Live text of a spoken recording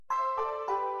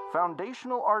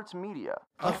Foundational Arts Media,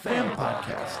 a fan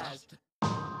podcast.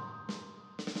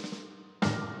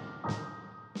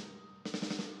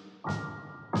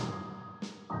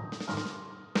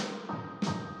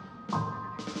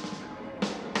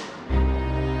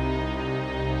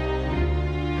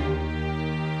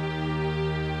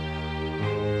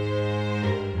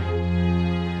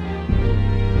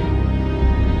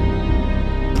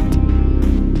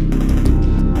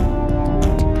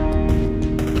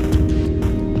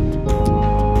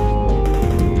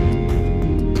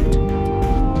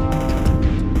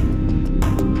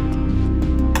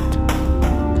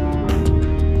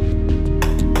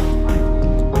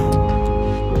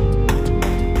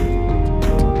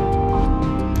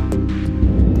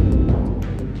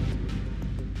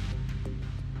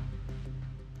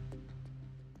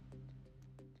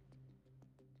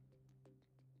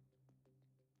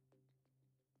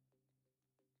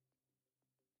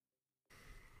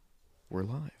 We're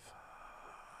live.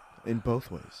 In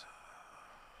both ways.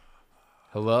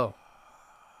 Hello.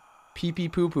 Pee Pee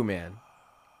Poo Poo Man.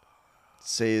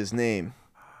 Say his name.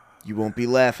 You won't be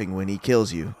laughing when he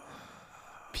kills you.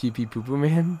 Pee Pee Poo Poo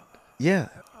Man? Yeah.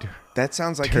 That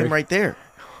sounds like him right there.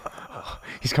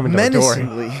 He's coming to the door.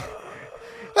 Menacingly.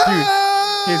 Dude,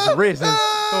 his wrist is...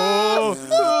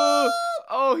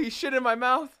 Oh, he shit in my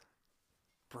mouth.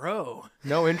 Bro.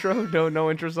 No intro?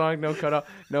 No intro song? No cutoff?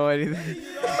 No anything?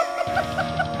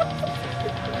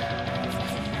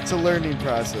 It's a learning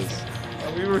process.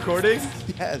 Are we recording?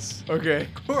 Yes. Okay.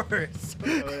 Of course.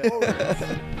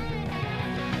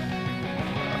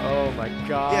 Oh my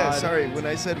god. Yeah, sorry. When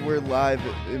I said we're live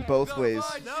in both ways,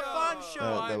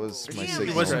 that was my He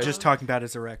signal. wasn't just talking about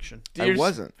his erection. Dear I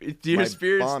wasn't. Dear My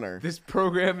Spears, boner. this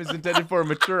program is intended for a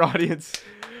mature audience.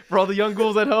 For all the young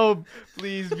ghouls at home,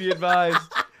 please be advised.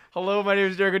 Hello, my name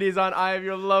is Jericho Dizon. I am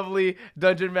your lovely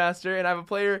dungeon master, and I have a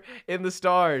player in the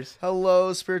stars.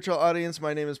 Hello, spiritual audience.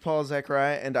 My name is Paul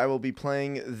Zachariah, and I will be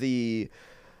playing the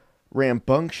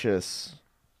rambunctious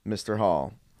Mr.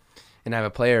 Hall. And I have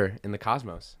a player in the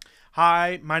cosmos.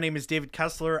 Hi, my name is David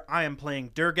Kessler. I am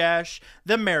playing Durgash,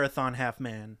 the marathon half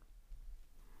man.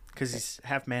 Because he's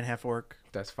half man, half orc.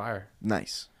 That's fire.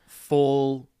 Nice.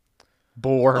 Full,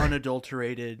 Bore.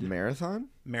 unadulterated Marathon?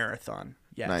 marathon.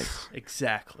 Yes, Nice.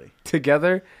 exactly.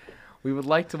 Together, we would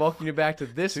like to welcome you back to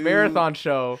this marathon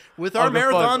show. With our of the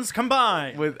fun- marathons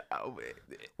combined. With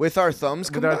With our thumbs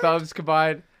our combined? thumbs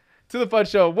combined. To the fun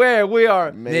show where we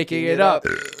are making it up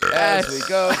as we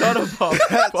go. Son of a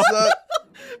That's a...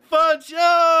 Fun show!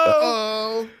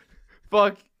 Oh.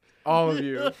 fuck all of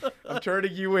you. I'm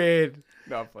turning you in.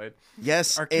 No, I'm playing.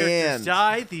 Yes, Our characters and...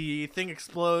 die, the thing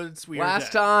explodes, we are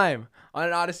Last dead. time on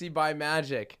an Odyssey by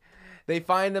Magic, they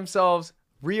find themselves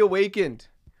reawakened,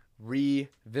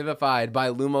 revivified by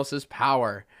Lumos's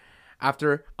power.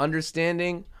 After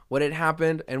understanding what had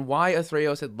happened and why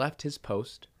Athreos had left his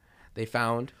post, they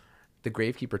found the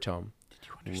Gravekeeper Tome.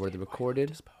 Where they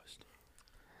recorded.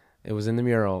 It was in the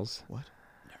murals. What?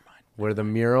 Never mind. Where the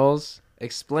murals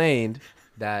explained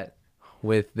that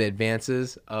with the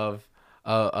advances of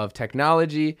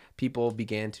technology, people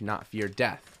began to not fear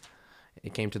death.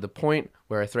 It came to the point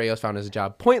where Athreos found his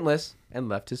job pointless and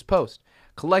left his post,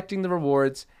 collecting the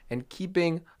rewards and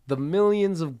keeping the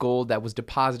millions of gold that was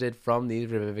deposited from the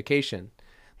revivification.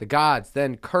 The gods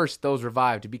then cursed those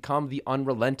revived to become the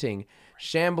unrelenting,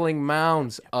 shambling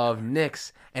mounds of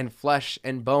nicks and flesh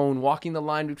and bone, walking the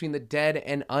line between the dead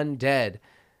and undead.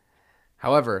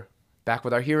 However, back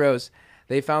with our heroes,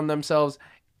 they found themselves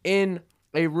in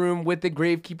a room with the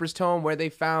Gravekeeper's Tome where they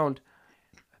found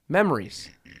memories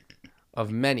of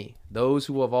many, those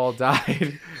who have all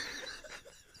died.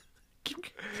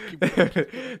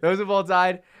 Those who have all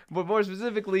died, but more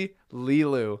specifically,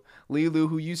 Lilu. Lilu,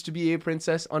 who used to be a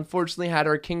princess, unfortunately had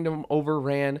her kingdom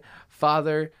overran.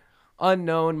 Father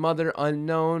unknown, mother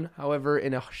unknown. However,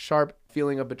 in a sharp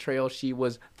feeling of betrayal, she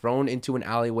was thrown into an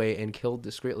alleyway and killed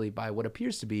discreetly by what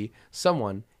appears to be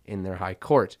someone in their high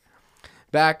court.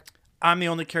 Back. I'm the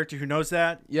only character who knows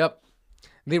that. Yep.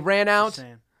 They ran out.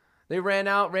 Saying. They ran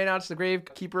out to the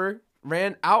Gravekeeper,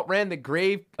 outran the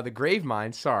grave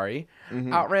mine,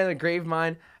 outran the grave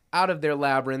mine out of their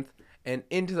labyrinth and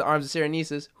into the arms of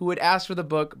Serenesis, who had asked for the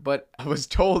book, but was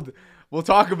told, we'll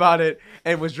talk about it,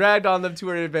 and was dragged on them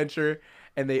to an adventure,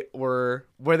 and they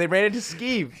ran into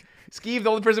Skeeve. Skeeve, the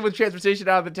only person with transportation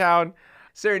out of the town.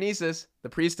 Serenesis, the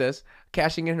priestess,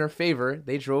 cashing in her favor,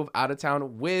 they drove out of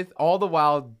town with, all the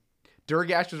while,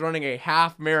 Durgash was running a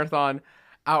half marathon,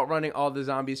 outrunning all the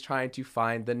zombies trying to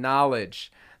find the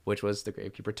knowledge, which was the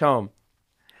Gravekeeper Tome.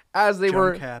 As they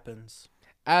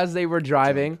were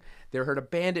driving, they heard a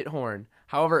bandit horn.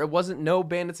 However, it wasn't no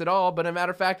bandits at all, but a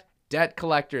matter of fact, debt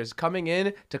collectors coming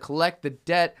in to collect the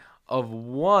debt of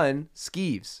one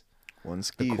Skeeves, One the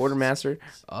Skeeves. quartermaster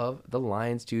of the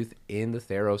Lion's Tooth in the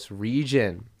Theros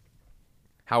region.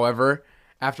 However,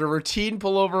 after a routine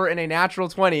pullover in a natural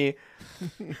 20,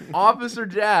 Officer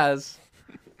Jazz,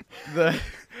 the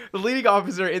leading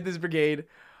officer in this brigade,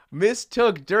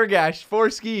 mistook Durgash for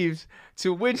Skeeves,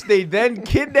 to which they then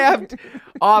kidnapped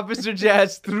Officer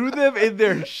Jazz, threw them in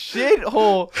their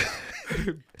shithole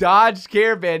Dodge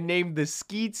Caravan named the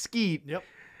Skeet Skeet. Yep.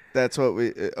 That's what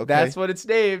we. Okay. That's what it's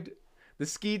named. The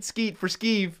Skeet Skeet for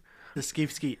Skeeve. The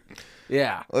skeet skeet.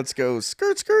 Yeah. Let's go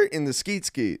skirt skirt in the skeet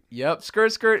skeet. Yep.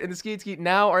 Skirt Skirt and the Skeet Skeet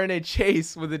now are in a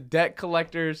chase with a debt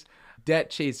collector's debt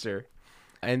chaser.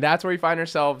 And that's where we find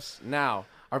ourselves now.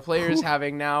 Our players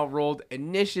having now rolled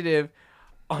initiative.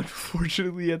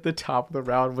 Unfortunately, at the top of the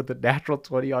round with the natural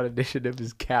 20 on initiative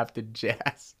is Captain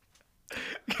Jazz.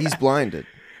 He's blinded.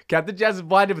 Captain Jazz is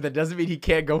blinded, but that doesn't mean he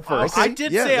can't go first. I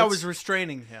did Yeah, say I that's- was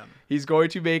restraining him. He's going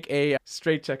to make a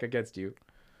straight check against you.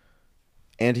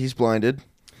 And he's blinded.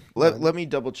 Let me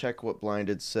double check what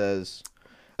blinded says.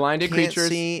 Blinded Can't creatures.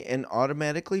 see and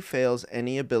automatically fails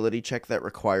any ability check that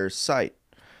requires sight.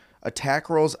 Attack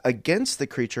rolls against the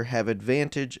creature have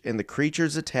advantage, and the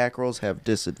creature's attack rolls have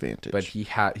disadvantage. But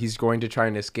he's going to try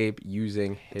and escape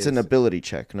using his... It's an ability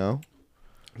check, no?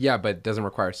 Yeah, but it doesn't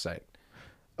require sight.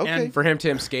 Okay. And For him to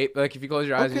escape, like if you close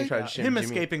your eyes and Okay. you try to shim him Jimmy-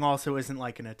 escaping also isn't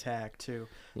like an attack, too.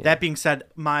 That being said,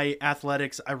 my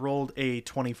athletics, I rolled a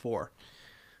 24.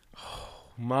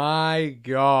 My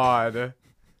God.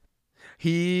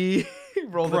 He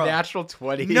rolled Bruh. a natural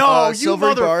 20. No, you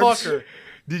silver barbs. motherfucker.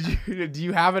 Do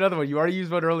you have another one? You already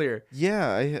used one earlier.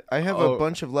 Yeah, I have Oh. a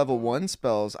bunch of level 1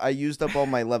 spells. I used up all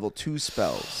my level 2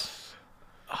 spells.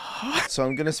 So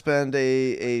I'm going to spend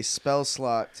a spell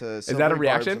slot to... Is that a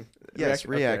reaction? Yes, Okay.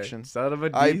 reaction. Son of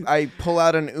a I pull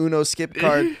out an Uno skip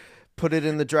card, put it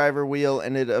in the driver wheel,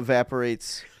 and it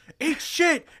evaporates. Eat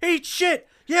shit! Eat shit!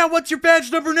 Yeah, what's your badge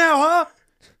number now, huh?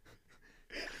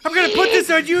 I'm gonna put this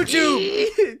on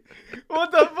YouTube!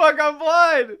 What the fuck? I'm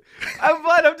blind.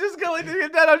 I'm just going to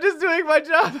get that. I'm just doing my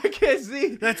job. I can't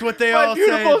see. That's what they My all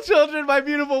beautiful say. children, my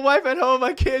beautiful wife at home.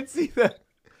 I can't see them.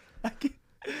 I can't.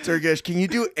 Turgesh, can you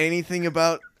do anything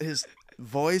about his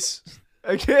voice?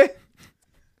 I can't.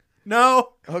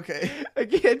 No. Okay. I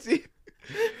can't see.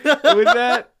 With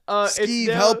that, Skeeve, it's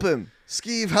now- help him.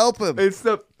 Skeeve, help him. It's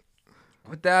the.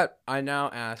 With that, I now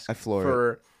ask I floor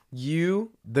for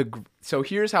you. So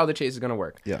here's how the chase is gonna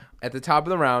work. Yeah. At the top of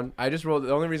the round, I just rolled.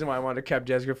 The only reason why I wanted to keep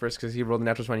Jessica first because he rolled the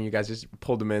natural 20. You guys just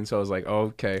pulled him in, so I was like, oh,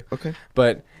 okay. Okay.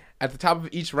 But at the top of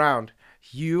each round,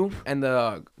 you and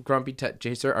the grumpy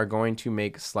chaser are going to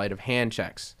make sleight of hand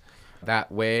checks.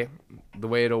 That way, the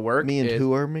way it'll work. Me and is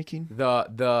who are making?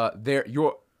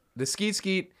 the skeet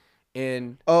skeet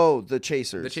in Oh, the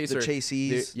chasers. The chaser. The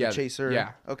chasees. Yeah, the chaser.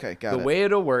 yeah. Okay, got the it. way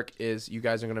it'll work is you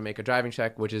guys are going to make a driving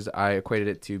check, which is I equated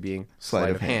it to being sleight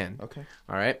of hand. Okay.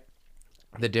 All right.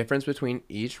 The difference between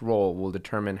each roll will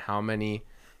determine how many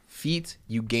feet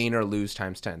you gain or lose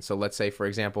times 10. So let's say, for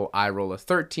example, I roll a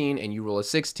 13 and you roll a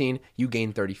 16, you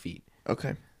gain 30 feet.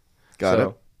 Okay. Got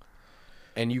it.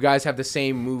 And you guys have the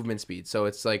same movement speed. So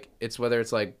it's whether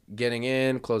it's like getting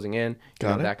in, closing in,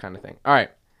 Got it. that kind of thing. All right.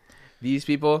 These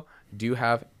people do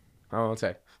have, I won't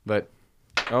say, but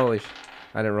holy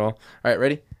I didn't roll. All right,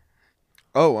 ready?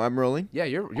 Oh, I'm rolling? Yeah,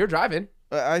 you're driving.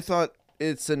 I thought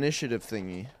it's initiative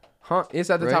thingy. Huh? It's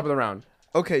at the Right. top of the round.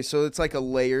 Okay, so it's like a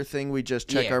layer thing. We just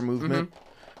check Yeah. our movement.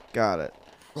 Got it.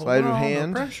 Roll Sleight of on the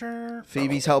hand. pressure.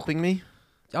 Phoebe's helping me.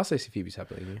 I'll say Phoebe's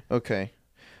helping you. Okay.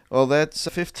 Well, that's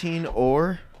 15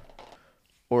 or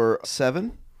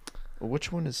 7.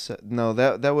 Which one is no?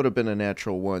 That would have been a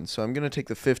natural 1. So I'm gonna take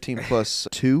the 15 plus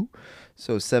 2,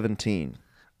 so 17.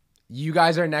 You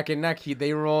guys are neck and neck.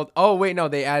 They rolled. Oh wait, no,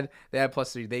 they add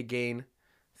 +3. They gain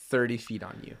 30 feet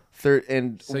on you. Third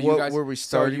and So what you guys, were we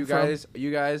starting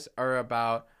you guys are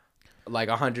about like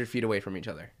 100 feet away from each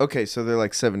other. from? Okay, so they're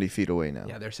like 70 feet away now.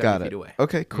 Yeah, they're Got 70 it. feet away.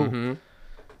 Okay, cool. Mhm.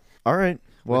 All right.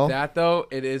 Well, With that though,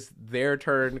 it is their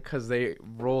turn because they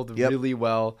rolled Yep. really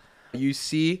well. You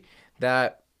see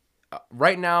that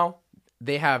right now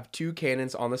they have 2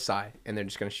 cannons on the side, and they're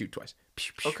just gonna shoot twice.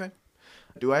 Pew, pew. okay.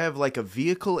 Do I have like a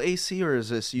vehicle AC or is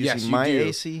this using Yes, you my do.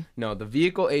 AC? No, the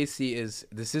vehicle AC is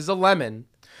a lemon,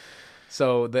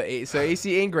 so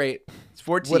AC ain't great. It's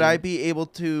 14. Would I be able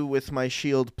to, with my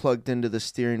shield plugged into the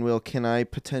steering wheel, can I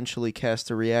potentially cast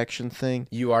a reaction thing?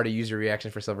 You already used your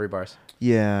reaction for silvery bars.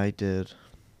 Yeah, I did.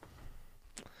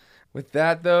 With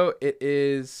that though, it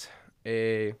is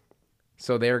a.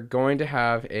 So they're going to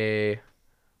have a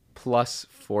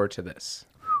 +4 to this.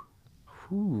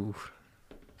 Whew.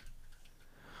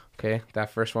 Okay, that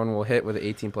first one will hit with an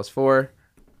 18 plus 4.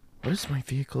 What is my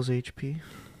vehicle's HP?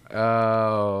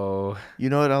 Oh, You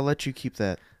know what? I'll let you keep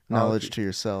that knowledge keep- to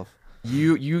yourself.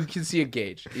 you can see a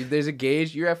gauge. If there's a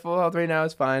gauge. You're at full health right now.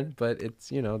 It's fine, but it's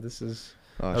this is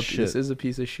Oh, shit. this is a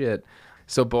piece of shit.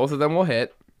 So both of them will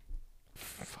hit.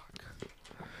 Fuck.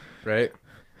 Right.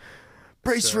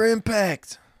 Brace for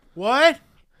impact. What?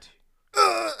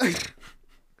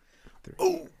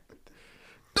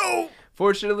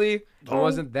 Fortunately, it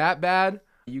wasn't that bad.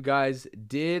 You guys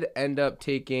did end up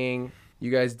taking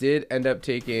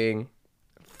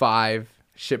 5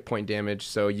 ship point damage.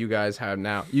 So you guys have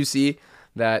now. You see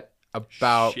that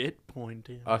about Shit point.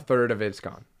 Damn. a third of it's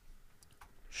gone.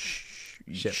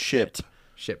 Ship.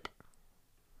 Ship.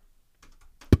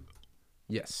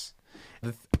 Yes.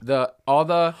 All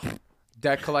the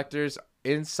deck collectors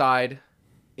inside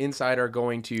are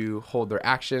going to hold their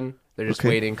action. They're just Okay.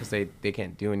 waiting because they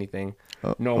can't do anything.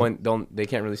 Oh, They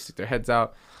can't really stick their heads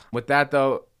out. With that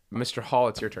though, Mr. Hall,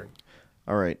 it's your turn.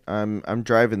 All right, I'm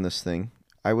driving this thing.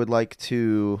 I would like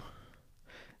to.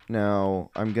 Now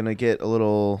I'm gonna get a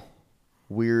little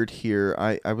weird here.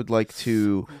 I would like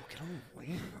to.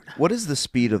 What is the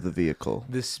speed of the vehicle?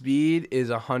 The speed is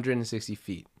 160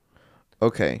 feet.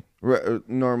 Okay,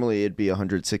 normally it'd be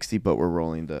 160, but we're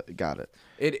rolling the. Got it.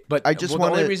 But I just the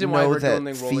want only to reason why know we're that doing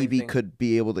the rolling Phoebe thing- could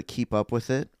be able to keep up with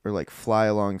it, or like fly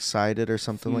alongside it, or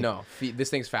something like. No, this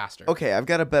thing's faster. Okay, I've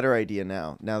got a better idea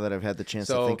now. Now that I've had the chance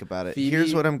So, to think about it, Phoebe-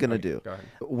 here's what I'm gonna okay, do. go ahead.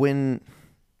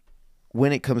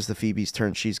 When it comes to Phoebe's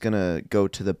turn, she's gonna go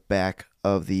to the back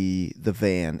of the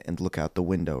van and look out the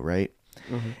window, right?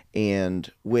 Mm-hmm.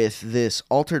 And with this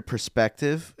altered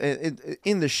perspective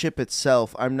in the ship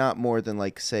itself, I'm not more than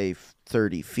like say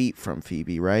 30 feet from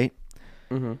Phoebe, right?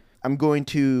 Mm-hmm. I'm going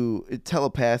to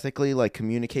telepathically like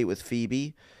communicate with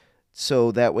Phoebe,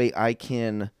 so that way I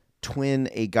can twin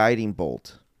a guiding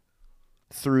bolt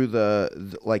through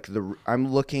I'm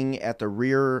looking at the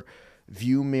rear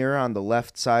view mirror on the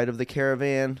left side of the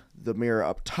caravan, the mirror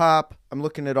up top. I'm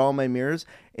looking at all my mirrors,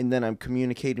 and then I'm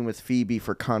communicating with Phoebe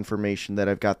for confirmation that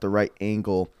I've got the right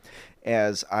angle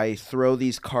as I throw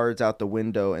these cards out the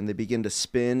window and they begin to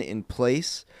spin in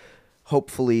place,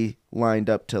 hopefully lined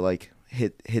up to like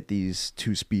hit these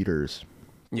two speeders.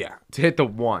 Yeah, to hit the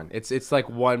one. It's like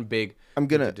one big.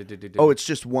 Oh, it's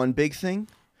just one big thing?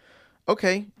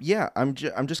 Okay, yeah, I'm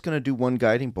just going to do one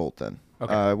guiding bolt then.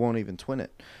 Okay. I won't even twin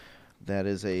it. That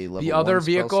is a level The other 1 spell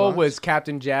vehicle slot. was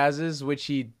Captain Jazz's, which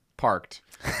he parked.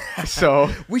 So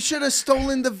We should have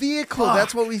stolen the vehicle.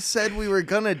 That's what we said we were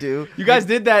going to do. you guys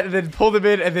did that and then pulled him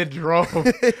in and then drove.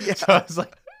 Yeah. So I was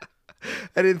like,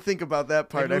 I didn't think about that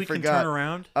part. Maybe I we can forgot. turn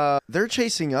around. They're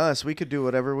chasing us. We could do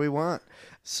whatever we want.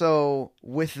 So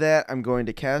with that, I'm going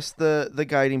to cast the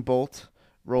guiding bolt.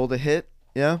 Roll the hit.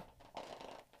 Yeah.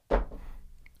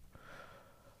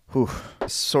 Whew.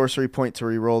 Sorcery point to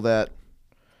reroll that.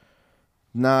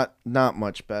 Not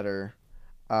much better.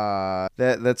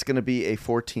 That's gonna be a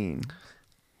 14.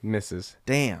 misses.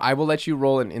 Damn. I will let you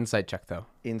roll an insight check though.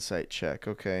 Insight check.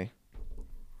 Okay.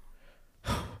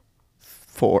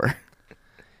 4.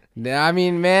 Nah, I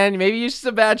mean, man, maybe it's just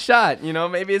a bad shot. You know,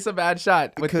 maybe it's a bad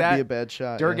shot. It With could that, be a bad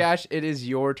shot. yeah. Durgash, it is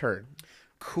your turn.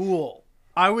 Cool.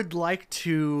 I would like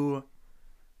to.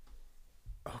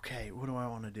 Okay, what do I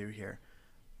want to do here?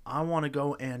 I want to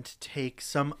go and take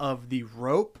some of the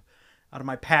rope out of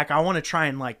my pack. I want to try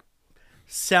and like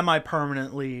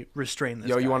semi-permanently restrain this.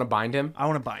 Yo, guy. you want to bind him? I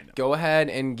want to bind him. Go ahead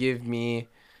and give me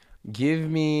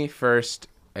first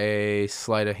a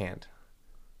sleight of hand.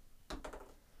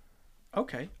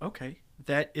 Okay.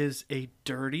 That is a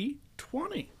dirty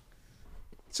 20.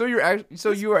 So you were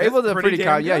able to that's pretty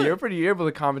damn good. you're able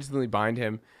to competently bind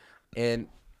him, and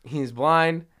he's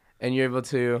blind, and you're able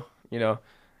to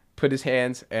put his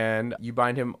hands and you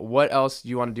bind him. What else do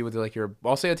you want to do with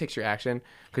I'll say it takes your action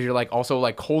because you're like also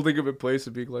like holding him in place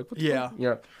and being like what the Yeah. fuck? Yeah.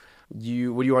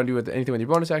 What do you want to do with anything with your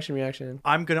bonus action reaction?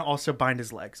 I'm gonna also bind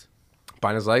his legs.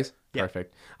 Bind his legs. Yeah.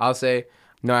 Perfect. I'll say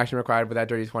no action required with that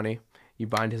dirty 20. You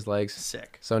bind his legs.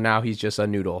 Sick. So now he's just a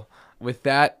noodle. With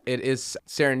that, it is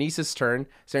Serenesis' turn.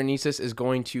 Serenesis is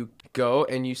going to go,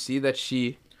 and you see that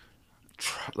she,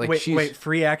 Wait,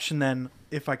 free action then,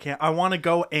 if I can. I want to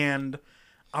go and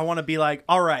I want to be like,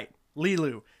 all right,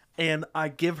 Lilu. And I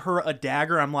give her a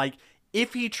dagger. I'm like,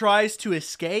 if he tries to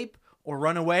escape or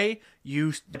run away,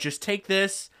 you just take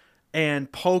this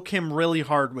and poke him really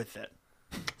hard with it.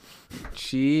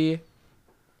 She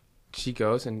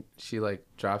goes and she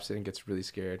drops it and gets really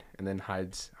scared and then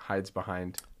hides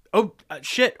behind. Oh,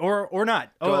 shit, or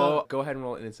not. Go ahead and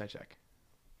roll an insight check.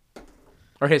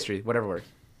 Or history, whatever works.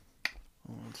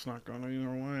 It's not going either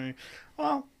way.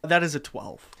 Well, that is a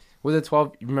 12. With a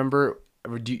 12,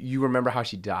 do you remember how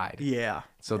she died? Yeah.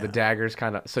 So the daggers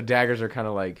daggers are kind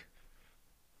of like.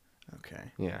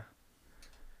 Okay. Yeah.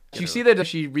 You see that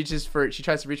she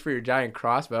tries to reach for your giant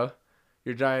crossbow.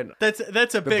 Your giant. That's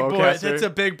a big boy. bowcaster. That's a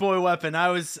big boy weapon. I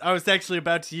was actually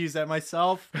about to use that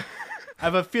myself. I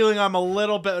have a feeling I'm a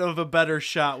little bit of a better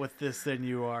shot with this than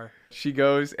you are. She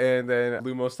goes, and then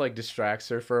Lumos like distracts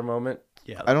her for a moment.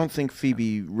 Yeah. I don't think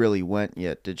Phoebe really went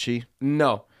yet, did she?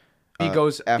 No. Phoebe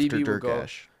goes after Phoebe will go.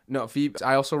 Durgash. No, Phoebe.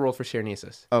 I also rolled for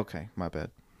Sherenesis. Okay, my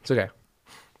bad. It's okay.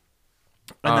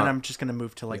 And then I'm just gonna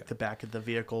move to the back of the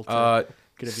vehicle to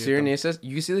get a view. Sherenesis,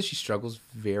 you can see that she struggles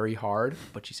very hard,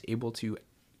 but she's able to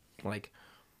like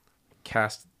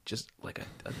cast just like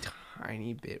a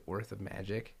tiny bit worth of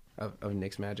magic. Of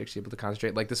Nick's magic. She's able to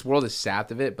concentrate. Like, this world is sapped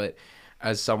of it, but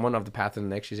as someone of the path of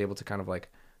Nick, she's able to kind of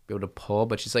like be able to pull,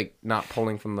 but she's like not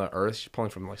pulling from the earth, she's pulling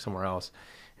from like somewhere else.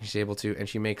 And she's able to, and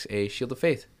she makes a shield of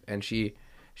faith, and she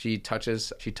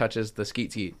touches the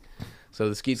skeet. So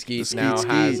the skeet now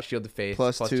has shield of faith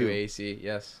plus 2 AC.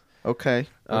 Yes. Okay.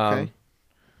 And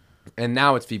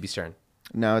now it's Phoebe's turn.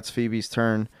 Now it's Phoebe's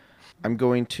turn. I'm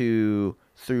going to,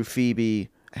 through Phoebe,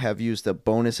 have used a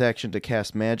bonus action to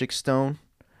cast Magic Stone.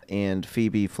 And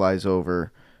Phoebe flies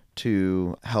over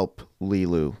to help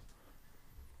Lilu.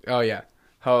 Oh yeah,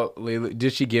 how Lilu?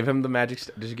 Did she give him the magic?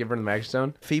 Did she give her the magic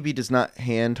stone? Phoebe does not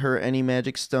hand her any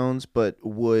magic stones, but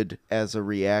would as a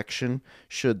reaction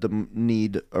should the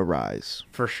need arise.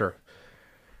 For sure.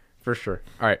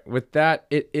 All right, with that,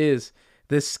 it is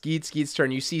this Skeet's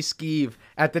turn. You see Skeeve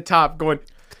at the top going.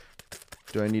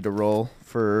 Do I need to roll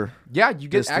for? Yeah, you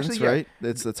get distance, actually right.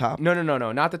 It's the top. No,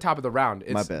 not the top of the round.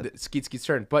 It's My bad. Skeet's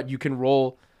turn, but you can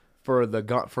roll for the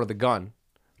gun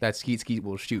that Skeet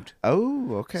will shoot.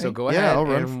 Oh, okay. So go ahead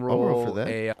I'll and roll I'll run for that.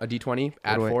 a d20.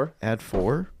 Add 4. Add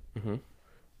 4. Mm-hmm.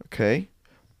 Okay.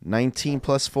 19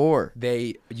 plus 4.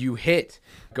 You hit.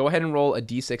 Go ahead and roll a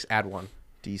d6. Add 1.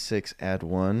 D6. Add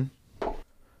 1.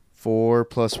 4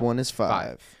 plus 1 is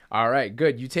 5. All right,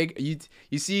 good. You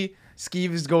see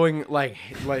Skeeve is going like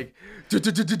Get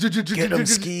him,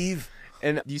 Skeeve.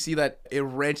 And you see that it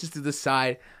wrenches to the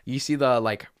side. You see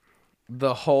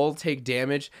the hull take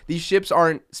damage. These speeders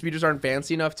aren't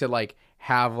fancy enough to like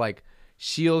have like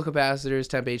shield capacitors,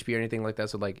 temp HP or anything like that.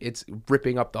 So like it's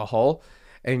ripping up the hull,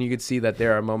 and you can see that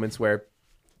there are moments where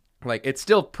like it's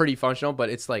still pretty functional, but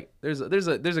it's like there's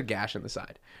a gash in the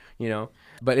side, you know.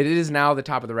 But it is now the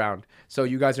top of the round, so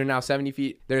you guys are now 70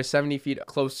 feet. They're 70 feet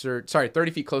closer. Sorry, 30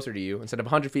 feet closer to you instead of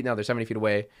 100 feet. Now they're 70 feet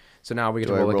away. So now we get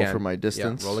to roll again. For my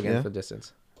distance. Yeah, roll again for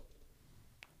distance.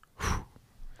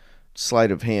 Sleight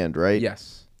of hand, right?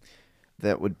 Yes.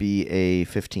 That would be a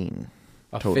 15.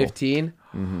 A total. 15.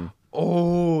 Mm-hmm.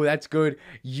 Oh, that's good.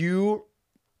 You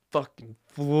fucking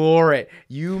floor it.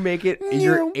 You make it.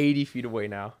 You're 80 feet away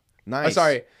now. Nice. Oh,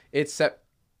 sorry, it's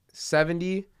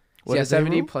 70. What Yeah, did they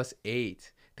 70 roll? plus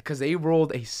 8 because they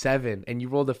rolled a 7 and you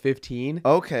rolled a 15.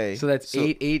 Okay. So that's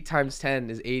 8 times 10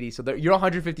 is 80. So you're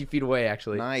 150 feet away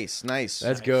actually. Nice.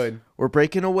 That's good. We're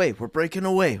breaking away.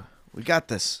 We got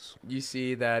this. You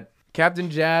see that Captain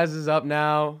Jazz is up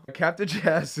now. Captain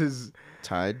Jazz is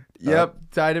Tied. Yep,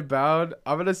 tied and bound.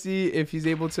 I'm gonna see if he's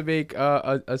able to make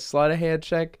a sleight of hand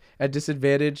check at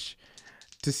disadvantage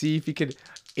to see if he could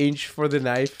inch for the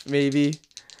knife. Maybe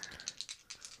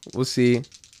we'll see.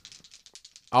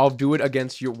 I'll do it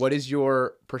against your. What is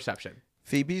your perception?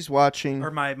 Phoebe's watching.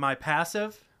 Or my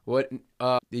passive. What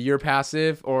your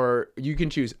passive, or you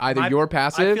can choose either your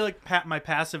passive. I feel like my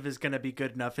passive is gonna be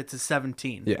good enough. It's a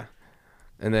 17. Yeah,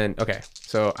 and then okay,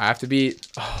 so I have to beat.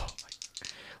 Oh,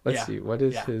 let's see. What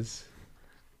is his?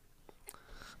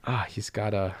 He's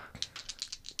got a.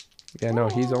 Yeah, no,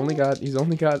 he's only got.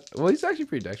 Well, he's actually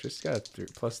pretty dexterous. He's got a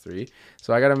 +3,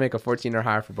 so I gotta make a 14 or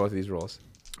higher for both of these rolls.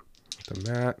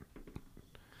 The mat.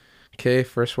 Okay,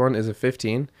 first one is a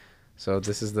 15. So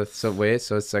this is the so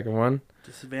it's second one.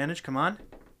 Disadvantage, come on.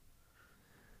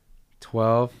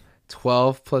 12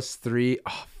 plus 3,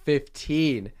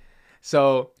 15.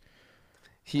 So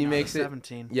he makes it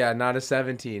 17. Yeah, not a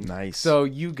 17. Nice. So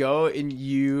you go and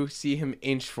you see him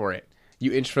inch for it.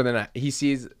 You inch for the knife.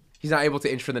 He's not able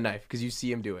to inch for the knife because you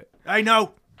see him do it. I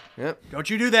know. Yep. Don't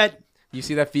you do that. You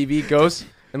see that Phoebe goes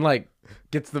and like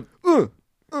gets the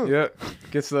yeah,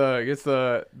 gets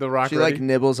the rock. She ready. like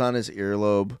nibbles on his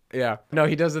earlobe. Yeah. No,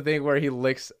 he does the thing where he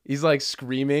licks. He's like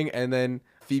screaming, and then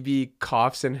Phoebe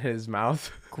coughs in his mouth.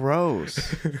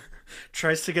 Gross.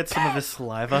 Tries to get some of his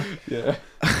saliva. Yeah.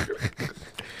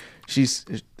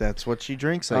 That's what she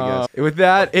drinks, I guess. With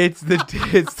that, it's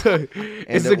the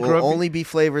It will only be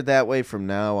flavored that way from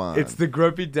now on. It's the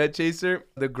Grumpy Debt Chaser.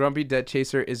 The Grumpy Debt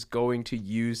Chaser is going to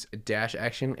use a dash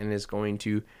action and is going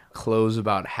to close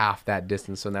about half that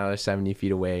distance. So now they're 70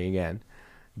 feet away again.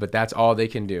 But that's all they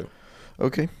can do.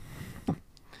 Okay.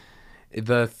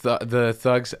 The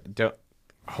thugs don't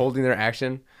holding their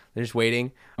action. They're just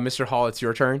waiting. Mr. Hall, it's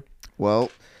your turn. Well,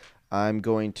 I'm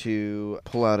going to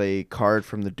pull out a card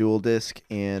from the dual disc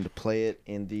and play it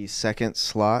in the second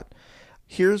slot.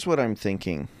 Here's what I'm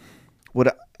thinking.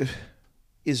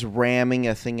 Is ramming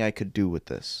a thing I could do with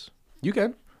this? You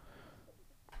can.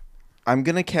 I'm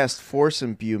going to cast Force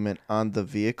Imbuement on the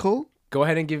vehicle. Go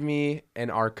ahead and give me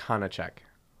an Arcana check.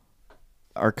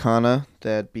 Arcana,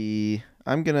 that'd be...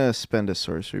 I'm going to spend a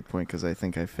sorcery point because I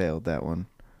think I failed that one.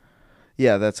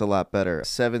 Yeah, that's a lot better.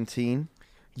 17.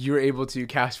 You're able to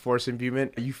cast Force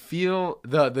Imbuement. You feel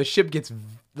the ship gets,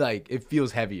 like, it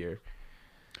feels heavier.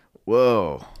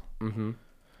 Whoa. Mm-hmm.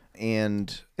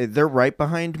 And they're right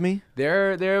behind me?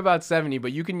 They're about 70,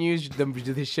 but you can use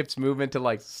the ship's movement to,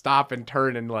 like, stop and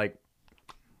turn and, like...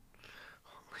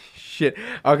 Holy shit.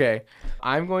 Okay.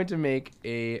 I'm going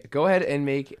to go ahead and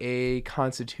make a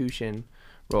Constitution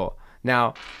roll.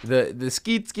 Now, the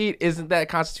skeet isn't that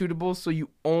constitutable, so you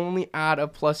only add a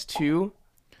 +2.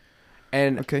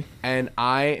 And okay. And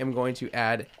I am going to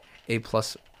add a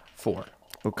 +4. Okay.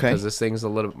 Because this thing's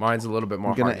mine's a little bit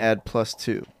more. I'm gonna add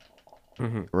 +2.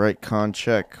 Mm-hmm. Right con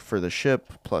check for the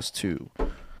ship +2.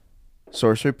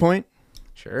 Sorcery point.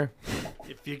 Sure.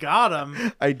 If you got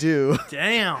him. I do.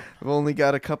 Damn. I've only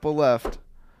got a couple left.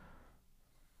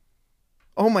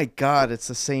 Oh my god, it's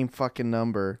the same fucking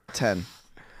number. 10.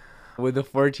 With the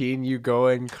 14, you go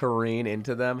and careen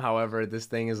into them. However, this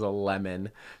thing is a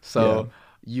lemon. So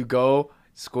you go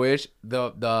squish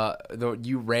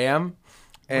you ram.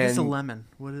 And what is a lemon?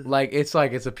 What is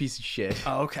it's a piece of shit.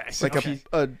 Oh, okay. It's like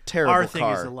a terrible our car. thing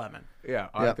is a lemon. Yeah,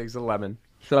 our thing's a lemon.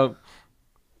 So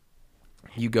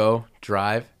you go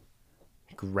drive,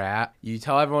 grab. You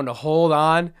tell everyone to hold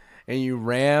on, and you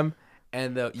ram.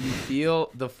 And you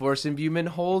feel the Force Imbuement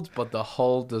holds, but the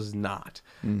hull does not.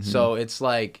 Mm-hmm. So it's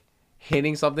like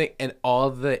hitting something, and all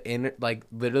the inner, like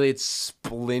literally, it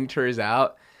splinters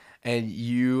out, and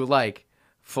you like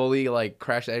fully like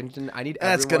crash the engine. I need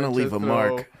that's everyone gonna leave a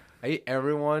mark. I need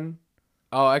everyone.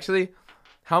 Oh, actually,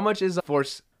 how much is a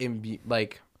Force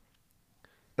like?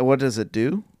 What does it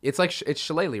do? It's like it's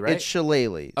shillelagh, right? It's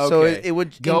shillelagh. Okay. So it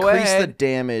would increase the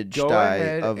damage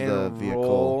die of the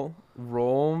vehicle.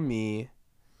 Roll me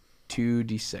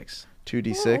 2d6.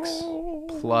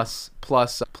 2d6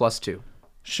 plus 2.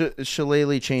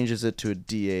 Shillelagh changes it to a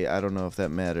d8. I don't know if that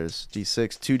matters.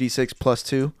 D6, 2d6 plus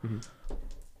 2. Mm-hmm.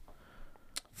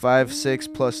 5, 6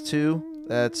 plus 2.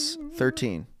 That's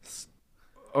 13.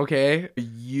 Okay,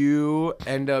 you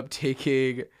end up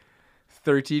taking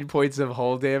 13 points of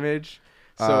hull damage.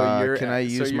 So can I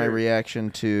use my reaction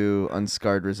to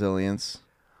Unscarred Resilience?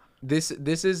 This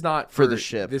is not for the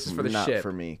ship. This is for the not ship. Not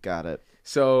for me. Got it.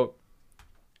 So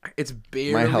it's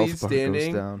barely my health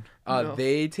standing. Bar goes down. No.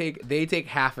 They take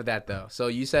half of that though. So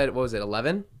you said what was it?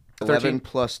 11? 11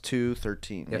 plus 2,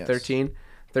 13. Yeah, yes.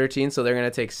 13. So they're gonna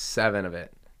take 7 of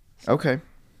it. Okay.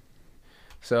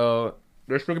 So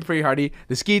they're looking pretty hardy.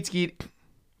 The skeet,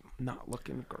 not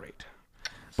looking great.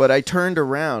 But I turned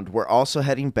around. We're also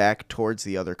heading back towards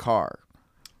the other car.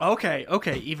 Okay,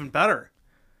 even better.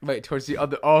 Wait, towards the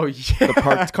other... Oh, yeah. The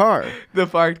parked car. The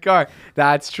parked car.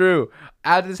 That's true.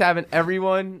 As this happened,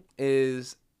 everyone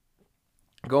is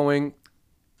going...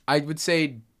 I would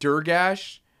say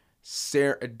Durgash,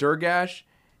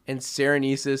 and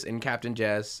Serenesis, and Captain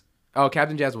Jazz. Oh,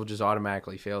 Captain Jazz will just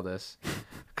automatically fail this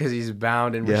because he's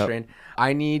bound and restrained.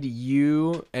 I need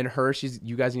you and her.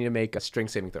 You guys need to make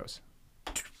strength saving throws.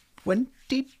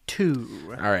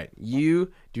 22. All right.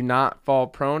 You do not fall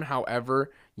prone.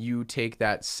 However... You take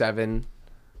that 7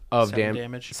 of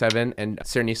damage. 7, and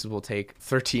Serenesis will take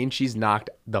 13. She's knocked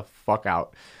the fuck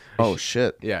out. Oh,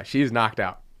 shit. Yeah, she's knocked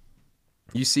out.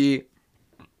 You see...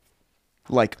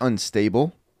 Like,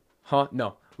 unstable? Huh?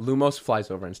 No. Lumos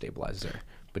flies over and stabilizes her.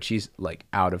 But she's, like,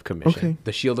 out of commission. Okay.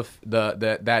 The shield of...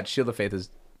 that shield of faith is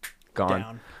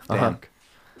gone. Down.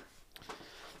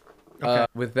 Okay.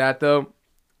 With that, though,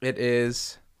 it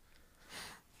is...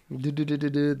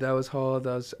 That was Hall.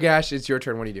 That was Gash. It's your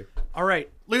turn. What do you do? All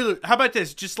right, Lulu. How about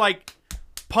this? Just like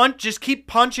punch. Just keep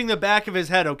punching the back of his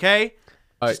head. Okay.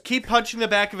 Just keep punching the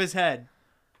back of his head.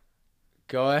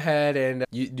 Go ahead and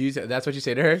that's what you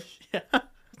say to her. Yeah.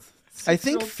 I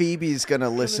think Phoebe's gonna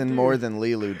listen more than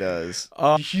Lilu does.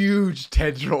 A huge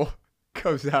tendril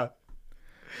comes out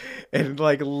and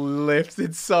like lifts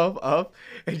itself up,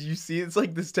 and you see it's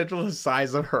like this tendril the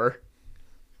size of her.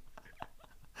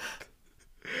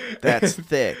 That's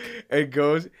thick. It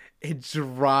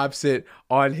drops it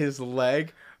on his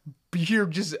leg, you're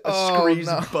just screams,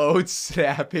 boats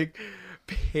snapping,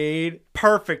 pain.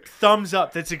 Perfect. Thumbs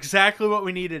up. That's exactly what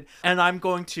we needed. And I'm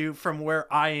going to, from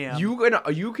where I am.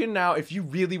 You can now, if you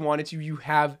really wanted to,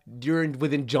 you're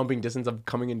within jumping distance of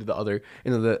coming into the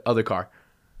other car.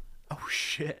 Oh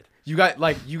shit. You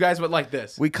guys went like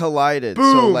this. We collided,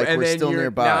 Boom! so like and we're then still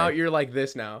nearby. Now you're like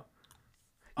this now.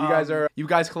 You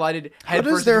guys collided How head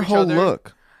does first their to each whole other.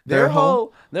 look? Their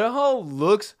whole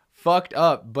looks fucked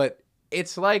up, but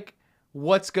it's like,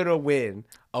 what's gonna win?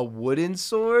 A wooden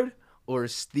sword or a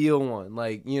steel one?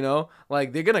 Like, you know,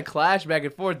 like they're gonna clash back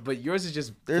and forth, but yours is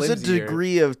just There's flimsier. a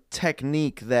degree of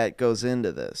technique that goes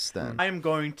into this. Then I am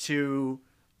going to,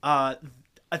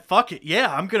 fuck it.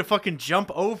 Yeah, I'm gonna fucking jump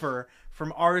over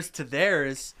from ours to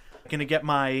theirs. Gonna get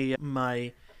my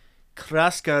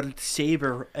crossguard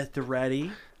saber at the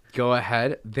ready. Go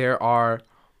ahead. There are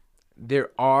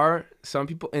some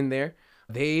people in there.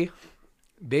 They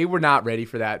were not ready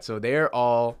for that, so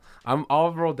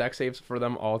I'll roll deck saves for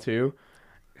them all too,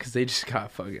 because they just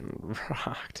got fucking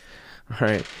rocked. All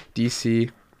right,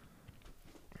 DC.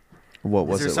 what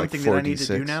was Is there it something like? that I need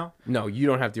to 4d6? do now? No, you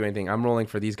don't have to do anything. I'm rolling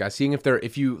for these guys, seeing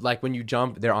if you like when you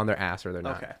jump, they're on their ass or they're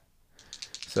not. Okay.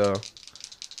 So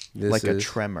this Like a is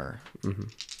tremor. Mm-hmm.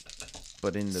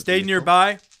 But in the Stay vehicle.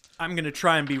 nearby. I'm gonna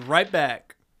try and be right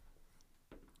back.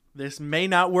 This may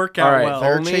not work out all right. well.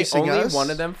 They're chasing only us? one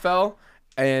of them fell,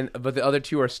 but the other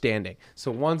two are standing. So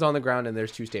one's on the ground and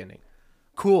there's two standing.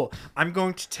 Cool. I'm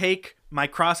going to take my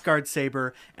crossguard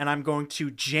saber and I'm going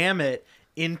to jam it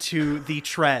into the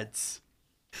treads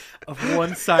of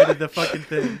one side of the fucking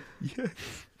thing. Yes.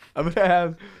 I'm gonna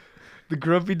have the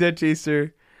grumpy dead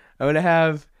chaser. I'm gonna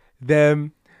have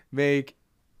them make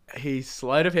a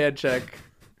sleight of hand check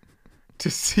to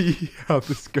see how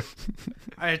this goes.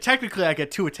 Technically, I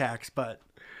get 2 attacks, but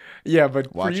Yeah,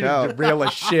 but Watch for you out. to derail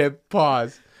a ship,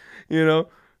 pause. You know.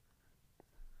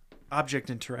 object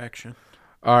interaction.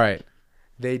 All right.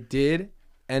 They did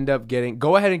end up getting.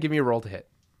 Go ahead and give me a roll to hit.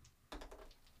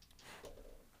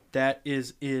 That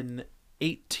is in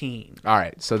 18. All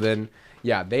right. So then,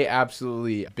 yeah, they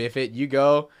absolutely biff it. You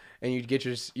go and you get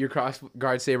your cross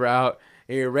guard saber out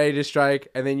and you're ready to strike,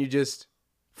 and then you just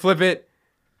flip it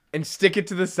and stick it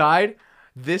to the side.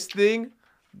 This thing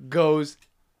goes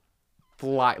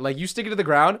fly. Like, you stick it to the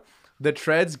ground, the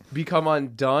treads become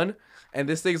undone, and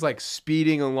this thing's like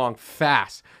speeding along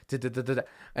fast.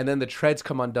 And then the treads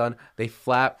come undone. They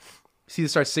flap. See, it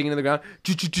starts singing in the ground.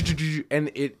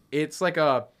 And it's like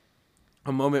a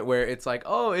moment where it's like,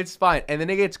 oh, it's fine. And then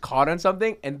it gets caught on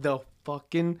something, and the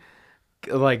fucking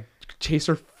like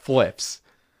chaser flips,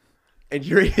 and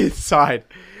you're inside.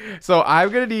 So I'm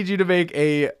gonna need you to make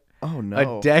a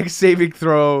deck saving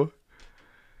throw.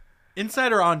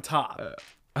 Inside or on top?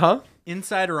 Huh?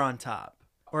 Inside or on top?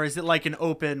 Or is it like an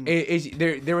open...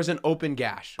 There was an open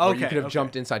gash where you could have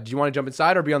jumped inside. Do you want to jump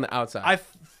inside or be on the outside? I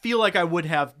feel like I would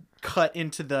have cut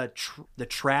into the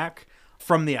track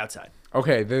from the outside.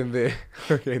 Okay, then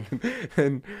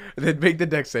then make the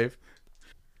deck save.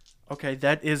 Okay,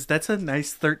 that's a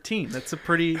nice 13. That's a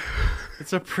pretty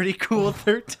cool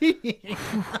 13.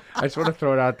 I just want to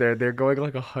throw it out there. They're going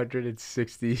like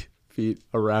 160 feet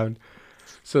around.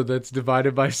 So that's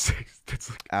divided by 6. That's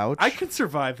like, ouch. I could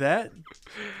survive that.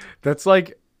 That's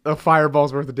like a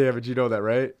fireball's worth of damage. You know that,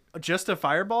 right? Just a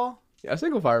fireball? Yeah, a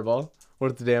single fireball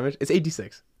worth of damage. It's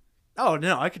 86. Oh,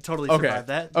 no, I could totally survive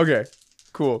that. Okay,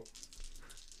 cool.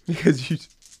 Because you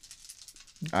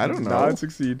I don't know. not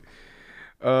succeed.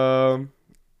 That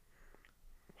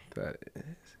is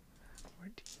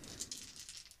 14.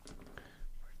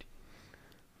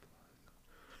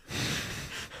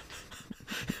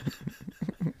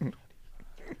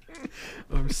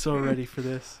 I'm so ready for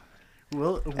this.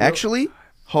 Actually,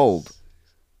 hold.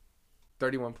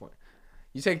 31 points.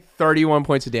 You take 31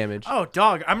 points of damage. Oh,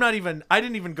 dog, I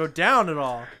didn't even go down at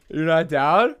all. You're not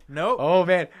down? Nope. Oh,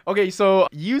 man. Okay, so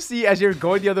you see as you're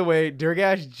going the other way,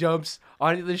 Durgash jumps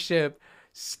onto the ship,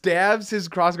 stabs his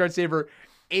crossguard saber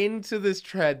into this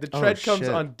tread. The tread comes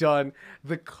undone.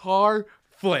 The car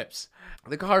flips.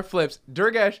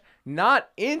 Durgash, not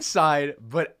inside,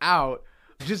 but out,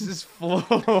 just is flying.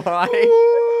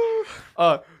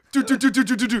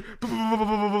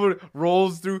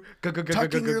 Rolls through.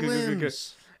 Tucking your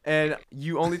limbs. And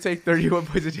you only take 31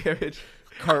 points of damage.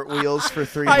 Cartwheels for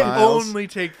 3 I miles. only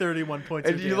take 31 points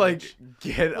And of you damage. like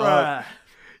get up.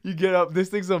 You get up. This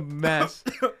thing's a mess.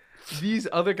 These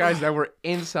other guys that were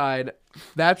inside,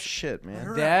 that Shit,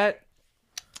 man. that.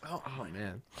 Oh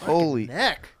man. Holy.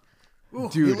 Neck. Ooh,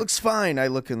 Dude, he looks fine. I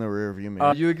look in the rear view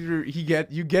mirror. you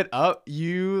get up,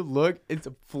 you look, it's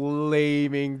a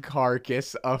flaming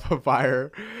carcass of a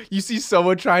fire. You see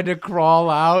someone trying to crawl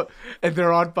out, and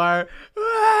they're on fire.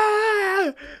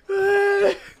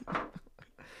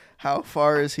 How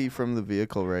far is he from the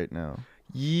vehicle right now?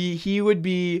 He would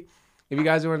be, if you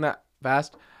guys weren't that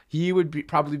fast, he would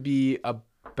probably be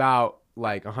about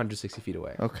like 160 feet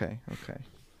away. Okay.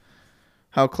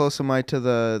 How close am I to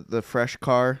the fresh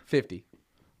car? 50.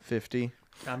 50.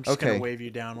 I'm just going to wave you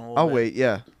down a little I'll bit. wait,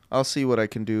 yeah. I'll see what I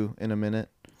can do in a minute.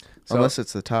 So, Unless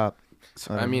it's the top.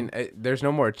 So, I mean, there's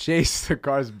no more chase. The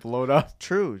car's blown up.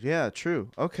 True. Yeah,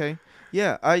 true. Okay.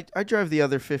 Yeah, I drive the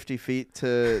other 50 feet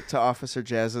to Officer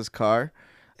Jazz's car.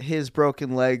 His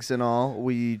broken legs and all,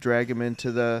 we drag him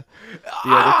into the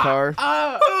other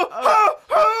car.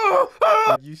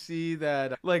 You see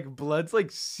that, like, blood's,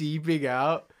 like, seeping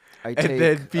out. And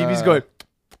then Phoebe's going...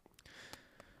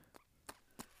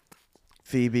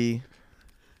 Phoebe,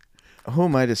 who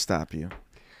am I to stop you?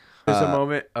 There's a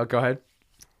moment. Oh, go ahead.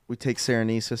 We take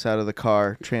Serenesis out of the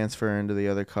car, transfer her into the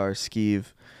other car.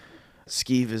 Skeeve,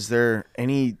 is there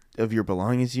any of your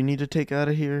belongings you need to take out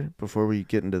of here before we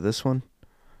get into this one?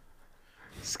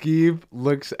 Skeeve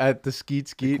looks at the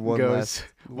skeet Like and goes,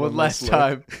 one last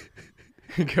time.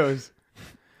 He goes,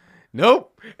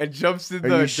 nope, and jumps in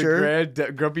the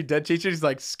grand grumpy dead chaser. He's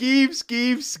like, skeet,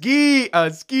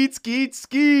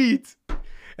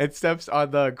 and steps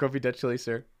on the grumpy dead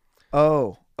chaser.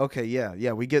 Oh, okay,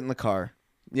 yeah. We get in the car.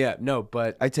 Yeah, no,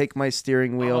 but I take my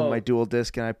steering wheel, my dual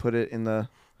disc, and I put it in the...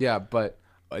 Yeah, but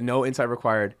no insight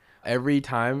required. Every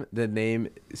time the name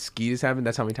Skeet is happened,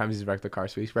 that's how many times he's wrecked the car.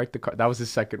 So he's wrecked the car. That was his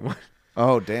second one.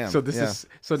 Oh, damn. So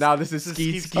now this is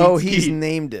Skeet. Oh, he's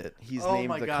named it. He's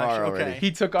named the car already. Okay.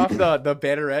 He took off the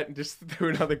banneret and just threw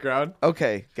it on the ground.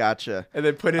 Okay, gotcha. And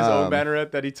then put his own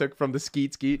banneret that he took from the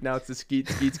Skeet. Now it's the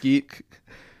Skeet.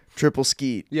 Triple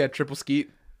Skeet. Yeah, triple Skeet.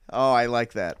 Oh, I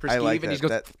like that. I like and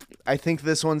that. I think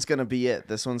this one's going to be it.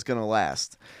 This one's going to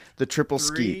last. The triple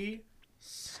Skeet.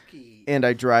 And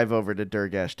I drive over to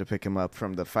Durgash to pick him up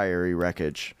from the fiery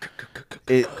wreckage.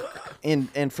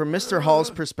 And from Mr.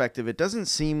 Hall's perspective, it doesn't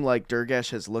seem like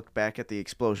Durgash has looked back at the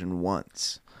explosion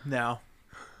once. No.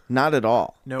 Not at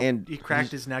all. No, and he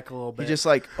cracked his neck a little bit. He just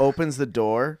like opens the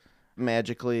door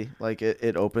magically, like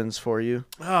it opens for you.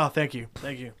 Oh, thank you.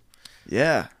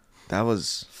 Yeah, that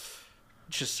was...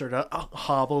 Just sort of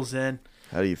hobbles in.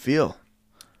 How do you feel?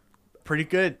 Pretty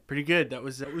good. That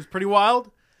was pretty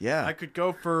wild. Yeah. I could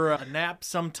go for a nap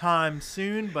sometime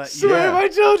soon, but Swear my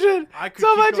children.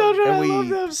 Tell my children and I we love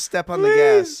them. step on the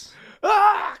gas.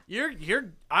 Ah! You're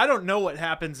I don't know what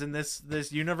happens in this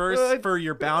universe for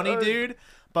your bounty, dude,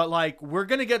 but like we're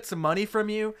going to get some money from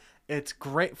you. It's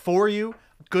great for you.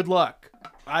 Good luck.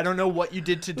 I don't know what you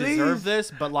did to deserve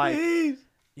this, but like you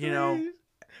know,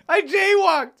 I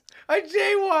jaywalked.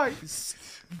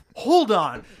 Hold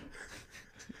on.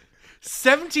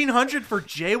 1,700 for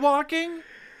jaywalking?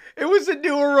 It was a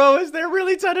new Aroas. They're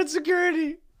really tight on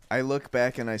security. I look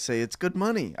back and I say it's good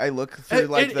money. I look through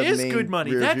like the main good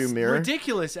money. rear That's view mirror.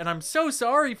 ridiculous, and I'm so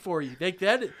sorry for you. Like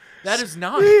that is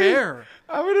not fair.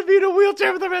 I'm gonna be in a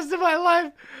wheelchair for the rest of my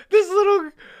life.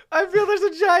 I feel there's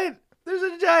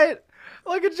a giant,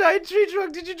 like a giant tree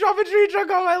trunk. Did you drop a tree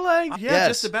trunk on my leg? Yeah, Yes.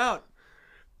 just about.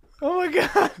 Oh my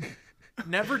god.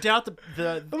 Never doubt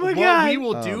what God. we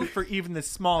will do for even the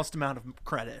smallest amount of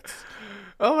credits.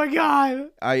 Oh my god.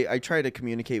 I try to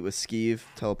communicate with Skeeve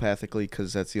telepathically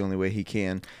because that's the only way he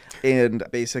can. And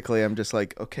basically I'm just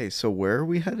like, okay, so where are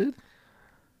we headed?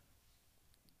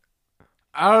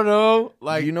 I don't know.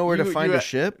 Like, Do you know where to find a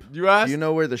ship? You asked? Do you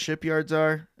know where the shipyards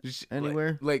are?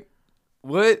 Anywhere? Like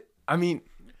what? I mean,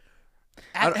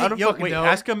 I don't fucking know.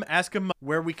 Ask him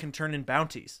where we can turn in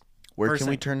bounties. Where can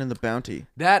we turn in the bounty?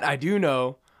 That I do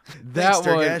know. Thanks, That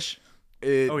one. Durgash.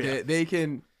 They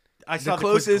can. I saw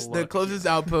The closest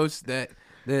outpost that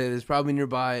is probably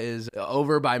nearby is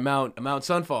over by Mount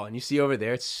Sunfall, and you see over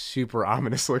there, it's super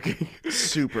ominous looking.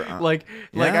 Super like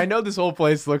I know this whole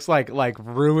place looks like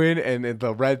ruin and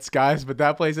the red skies, but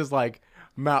that place is like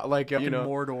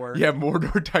Mordor. Yeah,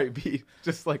 Mordor type beat.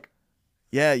 Just like.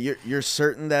 Yeah, you're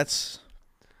certain that's...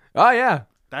 Oh yeah,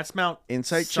 that's Mount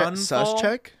Insight check, sus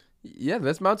check? Yeah,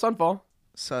 that's Mount Sunfall.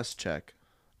 Sus check.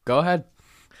 Go ahead.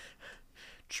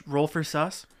 Roll for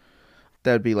sus.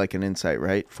 That'd be like an insight,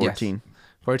 right? 14. Yes.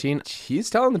 14.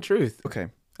 He's telling the truth. Okay.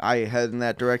 I head in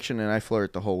that direction and I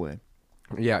flirt the whole way.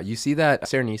 Yeah, you see that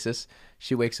Serenesis,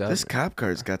 she wakes up. This cop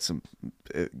car's got some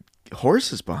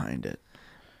horses behind it.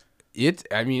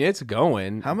 It's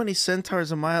going. How many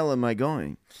centaurs a mile am I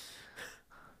going?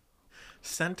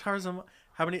 Centaurs.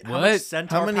 How much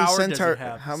centaur power does it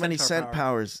have? How many cent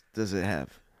powers does it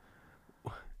have?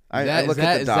 I look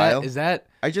at the dial. Is that?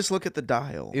 I just look at the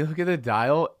dial. You look at the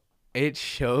dial. It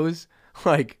shows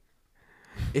like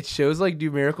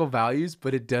numerical values,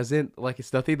 but it doesn't like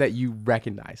it's nothing that you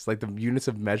recognize. Like the units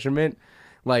of measurement,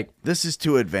 like this is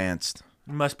too advanced.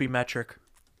 It must be metric.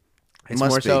 It's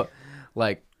more so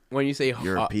like when you say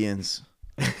Europeans,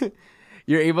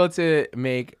 you're able to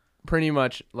make pretty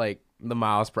much like the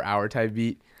miles per hour type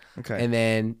beat. Okay. And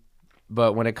then,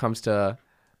 but when it comes to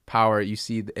power, you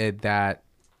see that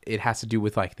it has to do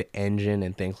with like the engine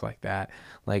and things like that.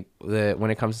 Like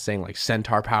when it comes to saying like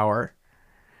centaur power,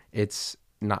 it's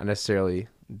not necessarily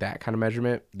that kind of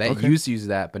measurement. That used to use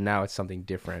that, but now it's something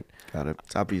different. Got it.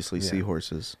 It's obviously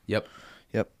seahorses. Yep.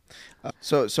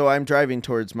 So I'm driving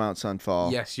towards Mount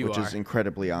Sunfall. Yes, you which are. is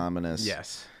incredibly ominous.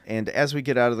 Yes. And as we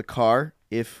get out of the car,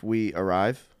 if we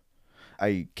arrive,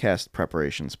 I cast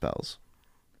preparation spells.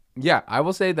 Yeah, I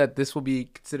will say that this will be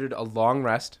considered a long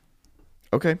rest.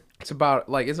 Okay. It's about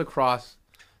like it's a cross.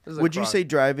 Would you say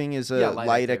driving is a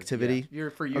light activity? Yeah.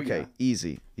 For you. Okay, yeah.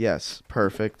 easy. Yes,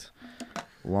 perfect.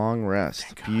 Long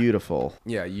rest. Beautiful.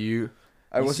 Yeah,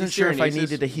 I wasn't sure if I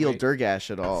needed to heal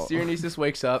Durgash at all. Cyrenesis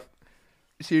wakes up.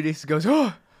 Cyrenesis goes,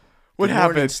 "Oh, what the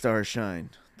happened?" Morning star shine.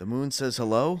 The moon says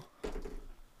hello.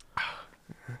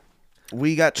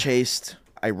 We got chased.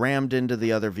 I rammed into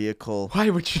the other vehicle.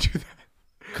 Why would you do that?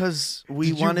 Because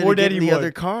we wanted to get in the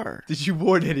other car. Did you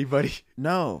warn anybody?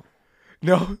 No.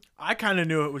 I kind of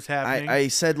knew it was happening. I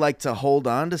said like to hold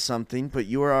on to something, but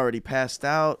you were already passed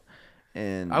out.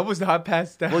 And I was not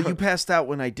passed out. Well, you passed out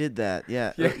when I did that.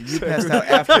 Yeah. Yeah, You passed out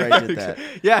after I did that.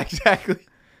 Yeah, exactly.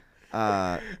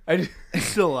 He's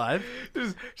still alive.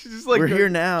 She's just like we're here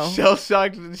now. Shell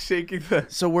shocked and shaking the.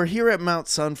 So we're here at Mount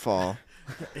Sunfall.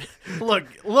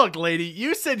 Look, lady.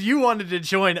 You said you wanted to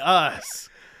join us.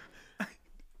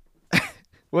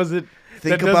 Was it?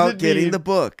 Think about getting the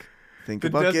book. Think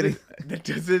about getting. That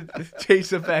doesn't change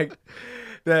the fact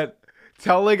that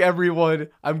telling everyone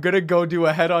I'm gonna go do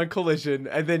a head-on collision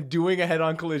and then doing a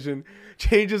head-on collision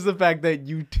changes the fact that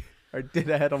you did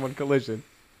a head-on collision.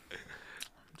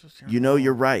 You know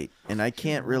you're right, and I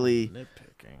can't really.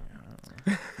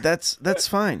 That's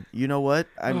fine. You know what?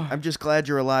 I'm just glad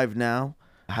you're alive now.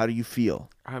 How do you feel?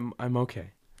 I'm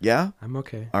okay. Yeah? I'm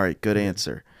okay. All right, good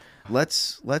answer.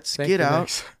 Let's get out.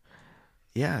 Nice.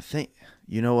 Yeah,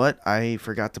 you know what? I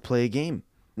forgot to play a game.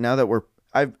 Now that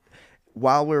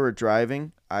while we were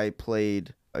driving, I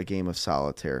played a game of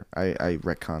solitaire. I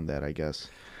retconned that, I guess.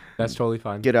 That's totally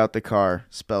fine. Get out the car,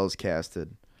 spells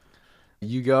casted.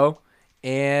 You go,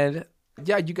 and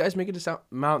yeah, you guys make it to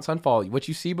Mount Sunfall. What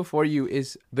you see before you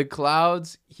is the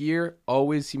clouds here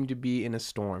always seem to be in a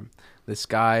storm. The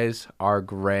skies are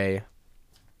gray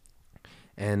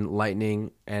and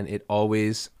lightning, and it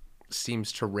always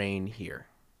seems to rain here.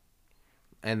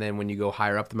 And then when you go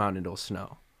higher up the mountain, it'll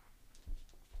snow.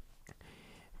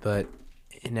 But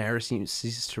it never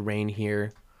ceases to rain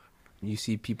here. You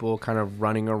see people kind of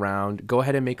running around. Go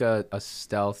ahead and make a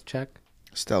stealth check.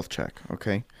 Stealth check,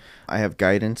 okay. I have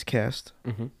guidance cast.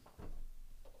 Mm-hmm.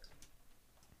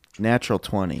 Natural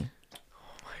 20. Oh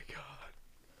my god,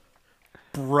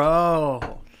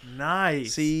 bro!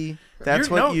 Nice. See, that's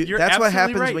what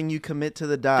happens right. when you commit to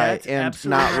the die and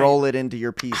absolutely not roll it into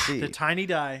your PC. The tiny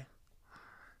die.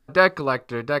 Deck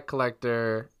collector.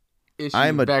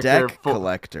 I'm a deck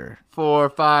collector.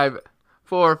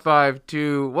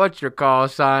 452. What's your call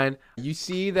sign? You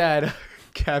see that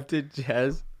Captain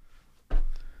Jez.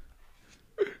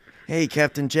 Hey,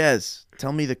 Captain Jez,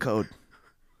 tell me the code.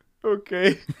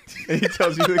 Okay. And he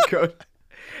tells you the code.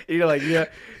 And you're like, yeah.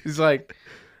 He's like,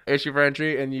 issue for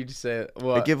entry, and you just say,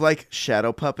 what? I give like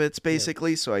shadow puppets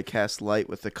basically, so I cast light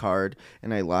with the card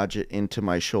and I lodge it into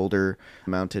my shoulder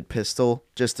mounted pistol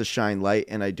just to shine light,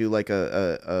 and I do like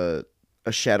a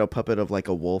shadow puppet of like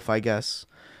a wolf, I guess,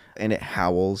 and it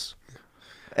howls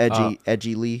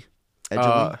edgily.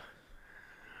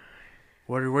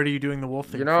 What are you doing the wolf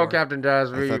thing? You know, for? Captain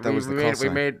Jazz, we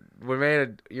made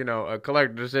a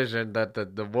collective decision that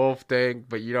the wolf thing,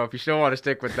 but if you still want to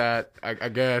stick with that, I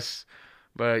guess.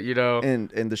 But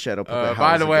and the shadow puppet.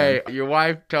 By the way, your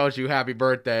wife tells you happy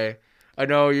birthday. I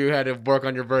know you had to work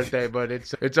on your birthday, but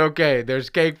it's okay. There's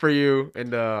cake for you,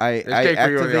 and I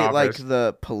activate like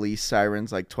the police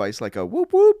sirens like twice, like a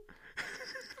whoop whoop,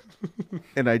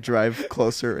 and I drive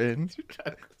closer in.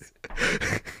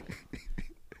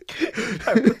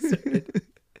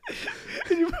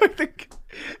 You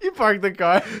park the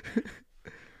car.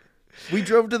 We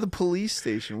drove to the police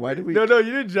station. Why did we? No,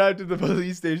 you didn't drive to the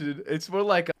police station. It's more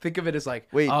like think of it as like,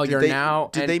 wait, oh,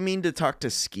 did they mean to talk to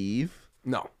Skeeve?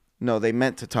 No. No, they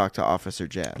meant to talk to Officer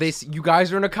Jazz. You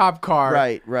guys are in a cop car,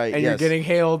 Right, and yes. you're getting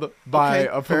hailed by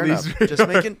a fair police.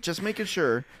 enough. Just making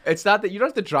sure. It's not that you don't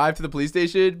have to drive to the police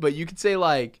station, but you could say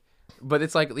like, but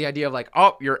it's like the idea of like,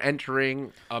 oh, you're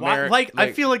entering America.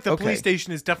 I feel like the police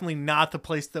station is definitely not the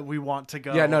place that we want to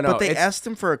go. Yeah, no. But they asked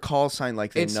him for a call sign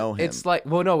like they know him. It's like,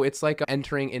 well, no, it's like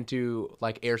entering into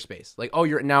like airspace. Like, oh,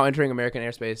 you're now entering American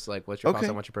airspace. Like, what's your call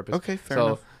sign? What's your purpose? Okay, fair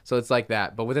enough. So it's like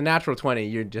that. But with a natural 20,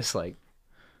 you're just like,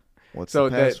 what's the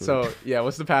password?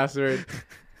 What's the password?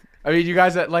 I mean, you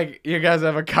guys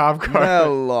have a cop car.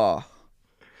 Well,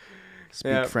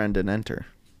 speak friend and enter.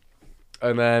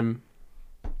 And then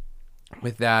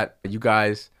with that, you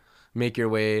guys make your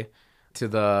way to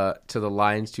the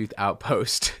Lion's Tooth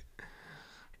outpost.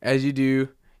 As you do,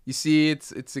 you see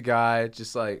it's a guy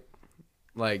just like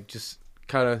just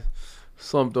kind of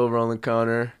slumped over on the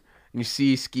counter, and you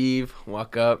see Skeeve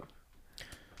walk up,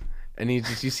 and you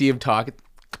see him talking.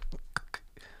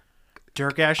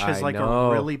 Durgash has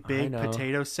a really big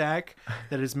potato sack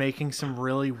that is making some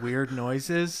really weird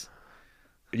noises.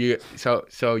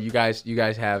 So you guys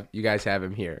have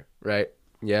him here, right?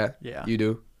 Yeah. Yeah. You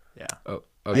do. Yeah. Oh.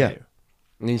 Okay. Yeah.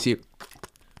 And then you see.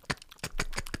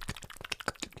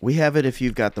 We have it if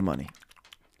you've got the money.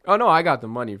 Oh no, I got the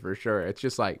money for sure. It's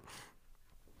just like,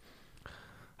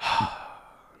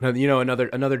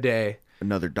 another day,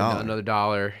 Another dollar. another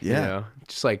dollar. Yeah. You know?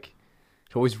 Just like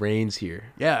it always rains here.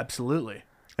 Yeah, absolutely.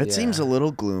 It seems a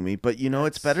little gloomy, but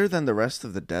it's better than the rest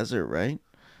of the desert, right?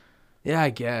 Yeah,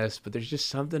 I guess, but there's just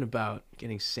something about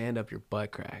getting sand up your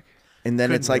butt crack. And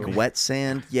then it's like wet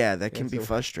sand. Yeah, that can be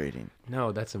frustrating.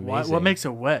 No, that's amazing. What makes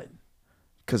it wet?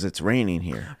 Because it's raining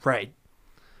here. Right.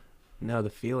 No,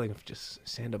 the feeling of just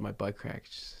sand up my butt crack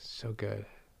is just so good.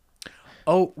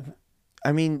 Oh,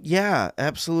 I mean, yeah,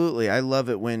 absolutely. I love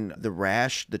it when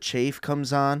the chafe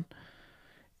comes on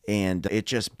and it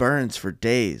just burns for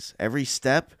days. Every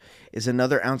step is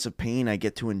another ounce of pain I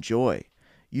get to enjoy.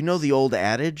 You know the old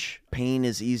adage, pain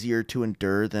is easier to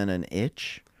endure than an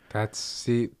itch?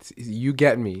 You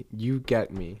get me.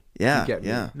 Yeah, you get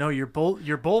me. No, you're both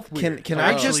weird. Can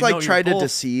I just try to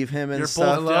deceive him and you're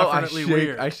stuff? both definitely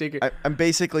weird. I shake it. I'm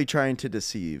basically trying to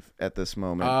deceive at this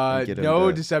moment. And get him no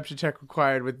to... deception check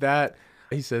required with that.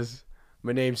 He says,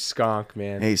 "My name's Skunk,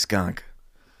 man." Hey, Skunk.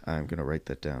 I'm gonna write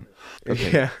that down.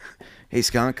 Okay. Yeah. Hey,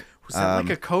 Skunk. Was that like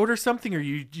a code or something, or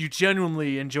you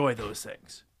genuinely enjoy those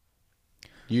things?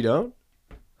 You don't?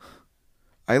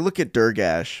 I look at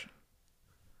Durgash.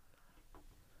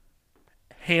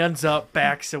 Hands up,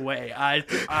 backs away.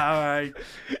 I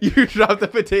You dropped the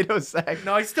potato sack.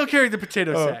 No, I still carry the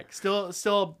potato sack.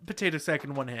 Still potato sack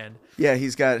in one hand. Yeah,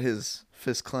 he's got his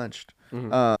fist clenched.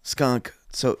 Mm-hmm. Skunk.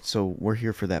 So we're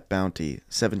here for that bounty.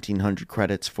 1,700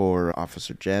 credits for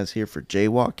Officer Jazz here for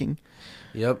jaywalking.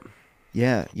 Yep.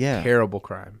 Yeah. Terrible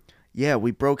crime. Yeah,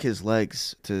 we broke his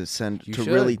legs to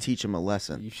really teach him a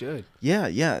lesson. You should.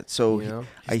 Yeah. So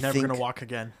he's never gonna walk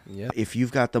again. Yeah. If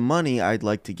you've got the money, I'd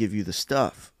like to give you the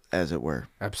stuff, as it were.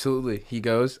 Absolutely. He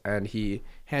goes and he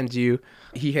hands you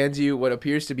what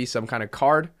appears to be some kind of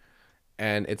card,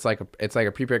 and it's like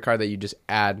a prepaid card that you just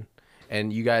add,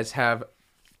 and you guys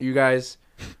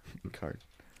card.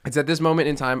 It's at this moment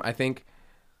in time, I think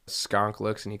Skunk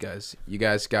looks and he goes, "You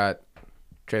guys got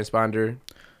transponder."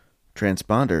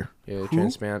 Yeah,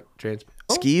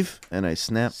 Skeeve, and I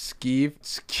snap.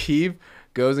 Skeeve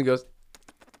goes and goes.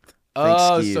 Thanks,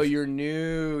 Skeeve. So you're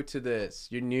new to this.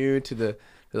 You're new to the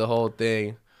whole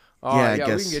thing. Oh, yeah, I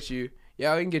guess. We can get you.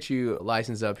 Yeah, we can get you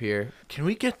licensed up here. Can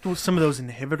we get some of those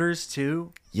inhibitors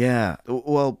too? Yeah.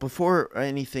 Well, before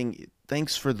anything,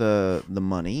 thanks for the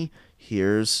money.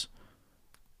 Here's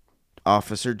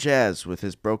Officer Jazz with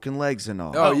his broken legs and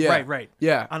all. Oh yeah, right.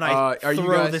 Yeah. And I are throw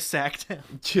you guys... the sack down.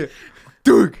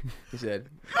 Doug, he said.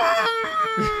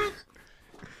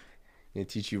 Gonna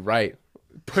teach you right.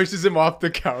 Pushes him off the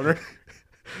counter.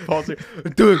 Falls here.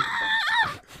 Doug.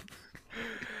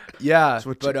 Yeah, that's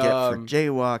what you get for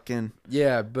jaywalking.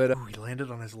 Yeah, but he landed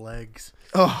on his legs.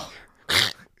 Oh.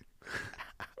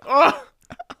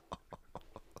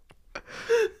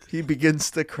 He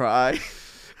begins to cry.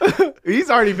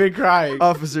 He's already been crying.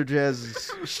 Officer Jazz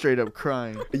is straight up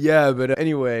crying. Yeah, but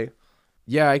anyway,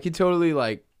 I could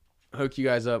totally hook you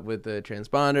guys up with the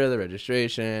transponder, the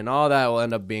registration, all that will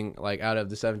end up being out of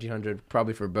the 1,700,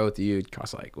 probably for both of you, it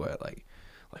costs like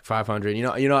 500. You know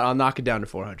what? I'll knock it down to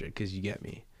 400 because you get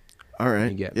me. All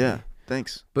right. You get me.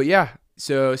 Thanks. But yeah,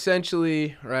 so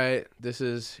essentially, right, this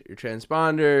is your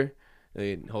transponder.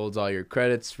 It holds all your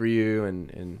credits for you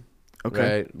and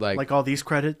okay, right, like all these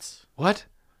credits. What?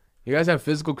 You guys have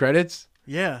physical credits?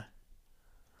 Yeah.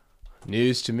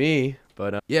 News to me,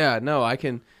 but I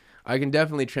can I can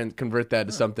definitely convert that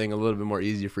to something a little bit more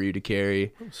easier for you to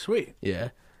carry. Oh, sweet. Yeah.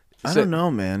 I don't know,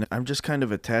 man. I'm just kind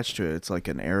of attached to it. It's like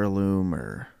an heirloom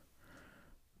or...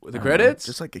 With the credits?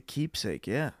 Just like a keepsake,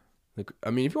 yeah.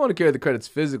 I mean, if you want to carry the credits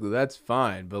physically, that's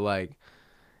fine. But, like,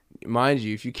 mind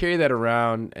you, if you carry that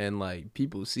around and, like,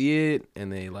 people see it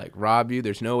and they, like, rob you,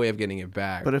 there's no way of getting it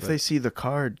back. But if they see the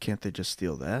card, can't they just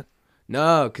steal that?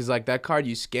 No, because, like, that card,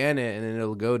 you scan it and then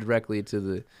it'll go directly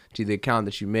to the account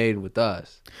that you made with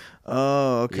us.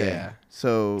 Oh, okay. Yeah.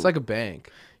 So... It's like a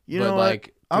bank. You know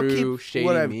like, what? I'll keep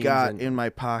what I've got in my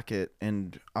pocket,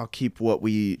 and I'll keep what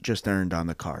we just earned on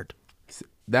the card.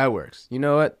 That works. You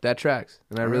know what? That tracks.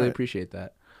 And I really appreciate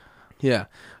that. Yeah.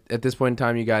 At this point in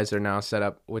time, you guys are now set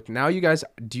up with... Now you guys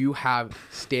do have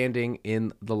standing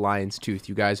in the Lion's Tooth.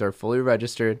 You guys are fully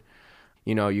registered.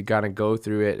 You know, you got to go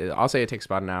through it. I'll say it takes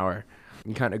about an hour.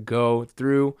 You kind of go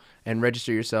through and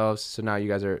register yourselves. So now you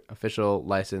guys are official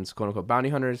licensed, quote-unquote, bounty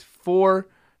hunters for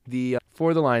the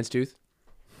Lion's Tooth.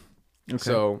 Okay.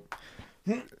 So,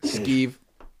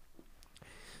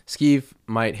 Skeev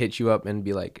might hit you up and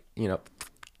be like, you know,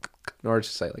 or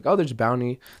just say like, oh, there's a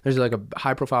bounty. There's like a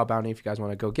high profile bounty if you guys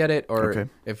want to go get it. Or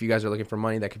if you guys are looking for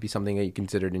money, that could be something that you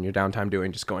considered in your downtime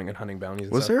doing, just going and hunting bounties.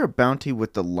 And was stuff. there a bounty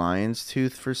with the Lion's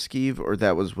Tooth for Skeev, or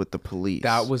that was with the police?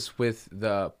 That was with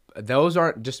those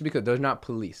aren't, just because those are not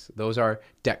police. Those are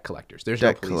debt collectors. There's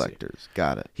debt no police collectors.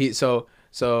 Got it. So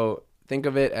think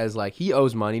of it as like he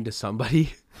owes money to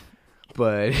somebody.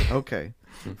 But okay,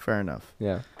 fair enough.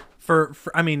 Yeah. For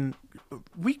I mean,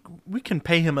 we can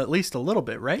pay him at least a little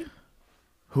bit, right?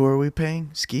 Who are we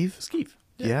paying? Skeev? Skeev.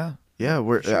 Yeah.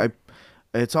 We're sure.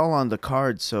 It's all on the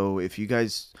card. So if you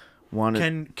guys want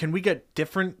to, can we get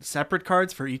different separate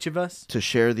cards for each of us to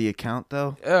share the account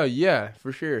though? Oh yeah,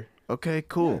 for sure. Okay,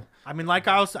 cool. Yeah. I mean, like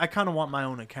I kind of want my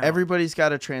own account. Everybody's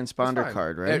got a transponder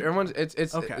card, right? Everyone's it's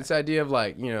the idea of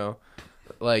like, you know.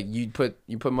 Like you put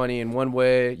money in one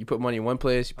way, you put money in one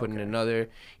place, you put it in another.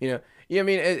 You know, I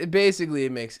mean, it basically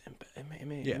makes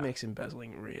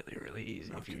embezzling really, really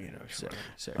easy if you know.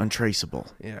 Untraceable.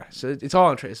 Yeah, so it's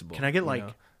all untraceable. Can I get like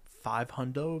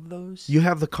 500 of those? You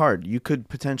have the card. You could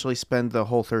potentially spend the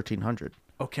whole 1,300.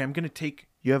 Okay, I'm gonna take.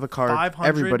 You have a card. 500,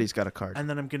 everybody's got a card, and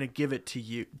then I'm gonna give it to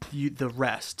you. The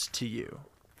rest to you.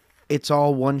 It's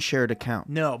all one shared account.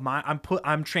 No,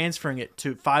 I'm transferring it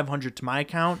to 500 to my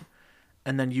account.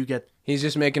 And then you get... He's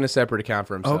just making a separate account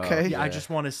for himself. Okay. Yeah, I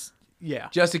just want to... Yeah.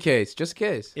 Just in case.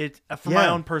 It's for my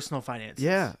own personal finances.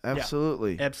 Yeah,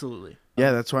 absolutely. Yeah, absolutely.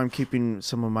 Yeah, that's why I'm keeping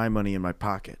some of my money in my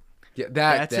pocket. Yeah,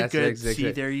 that's a good... Exactly.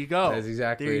 See, there you go. That's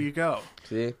exactly... There you go.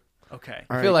 See? Okay.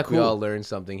 I feel like we all learned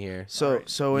something here.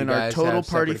 So in our total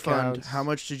party fund, how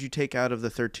much did you take out of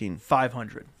the 13?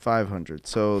 500. 500.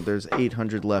 So there's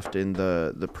 800 left in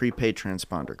the prepaid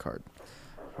transponder card.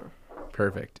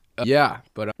 Perfect. Yeah,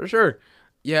 but for sure.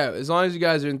 Yeah, as long as you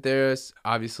guys are in there,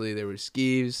 obviously there were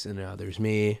Skeeves and now there's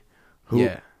me. Who?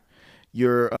 Yeah.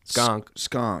 You're Skunk.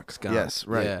 Skunk. Yes,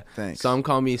 right. Yeah. Thanks. Some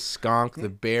call me Skunk the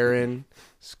Baron,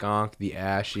 Skunk the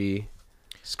Ashy,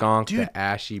 Skunk the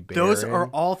Ashy Baron. Those are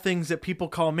all things that people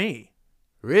call me.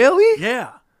 Really?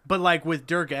 Yeah. But like with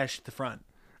Dirk Ash at the front.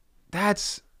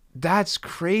 That's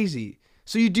crazy.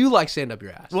 So you do like stand up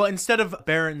your ass. Well, instead of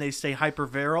Baron, they say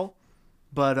Hyperviral.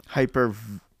 But hyper.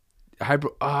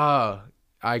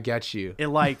 I get you. It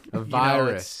like a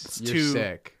virus. It's You're too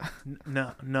sick.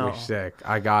 No. You're sick.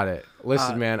 I got it.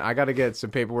 Listen, man, I gotta get some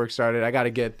paperwork started. I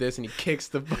gotta get this, and he kicks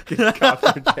the fucking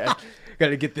copper deck.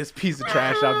 Gotta get this piece of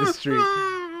trash off the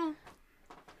street.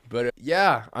 But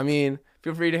yeah, I mean,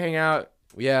 feel free to hang out.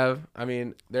 There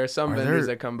are some vendors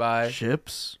that come by.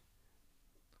 Ships.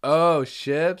 Oh,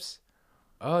 ships.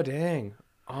 Oh, dang.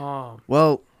 Oh.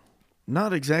 Well,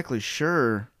 not exactly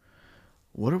sure.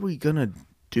 What are we gonna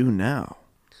do now?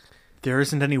 There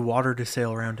isn't any water to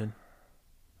sail around in.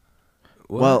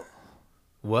 What? Well,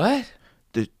 what?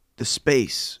 The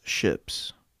space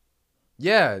ships.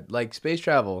 Yeah, like space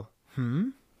travel.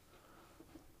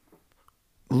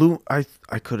 I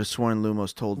could have sworn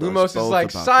Lumos told us. Lumos is like,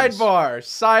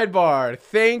 sidebar.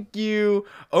 Thank you.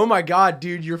 Oh my god,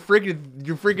 dude, you're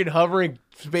freaking hovering.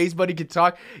 Space Buddy can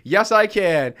talk. Yes, I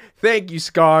can. Thank you,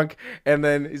 Skunk. And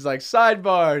then he's like,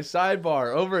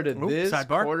 sidebar, over to this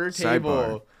quarter table.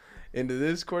 Sidebar. Into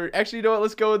this quarter. Actually, you know what?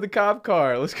 Let's go with the cop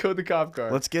car. Let's get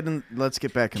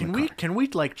back in the car. Can we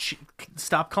like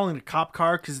stop calling it a cop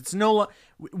car, because it's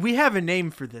we have a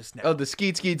name for this now. Oh, the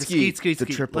skeet. The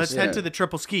triple. Let's head to the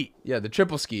triple skeet. Yeah, the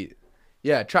triple skeet.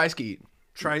 Yeah, tri-skeet.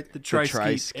 The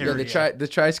tri-skeet area. Yeah, the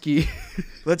tri-skeet.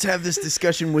 Let's have this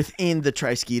discussion within the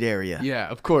tri-skeet area. Yeah,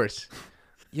 of course.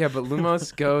 Yeah, but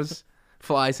Lumos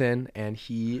flies in, and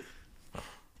he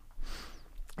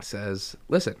says,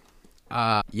 listen,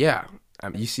 Yeah.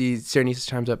 You see Serenesis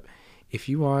chimes up. If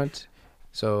you want,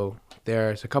 so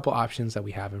there's a couple options that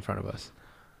we have in front of us.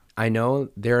 I know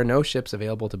there are no ships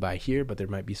available to buy here, but there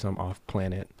might be some off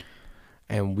planet.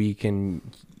 And we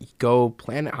can go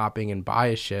planet hopping and buy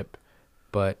a ship,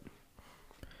 but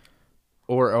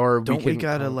or don't we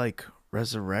gotta like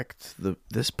resurrect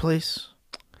this place?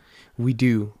 We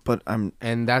do, but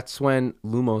and that's when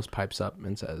Lumos pipes up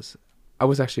and says, "I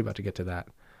was actually about to get to that."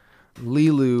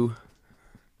 Lilu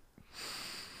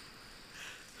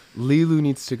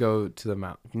needs to go to the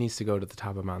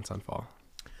top of Mount Sunfall.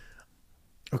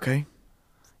 Okay.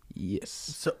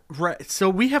 Yes. So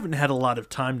we haven't had a lot of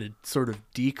time to sort of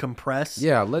decompress.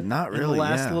 Yeah, not really. In the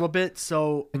last little bit.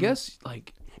 So I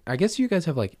guess you guys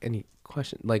have like any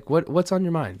question, like what's on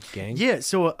your mind, gang? Yeah.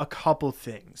 So a couple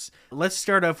things. Let's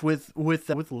start off with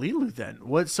Lilu then.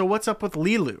 What's up with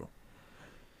Lilu?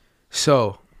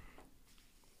 So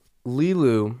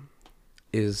Lilu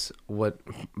is what,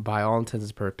 by all intents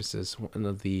and purposes, one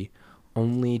of the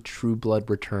only true blood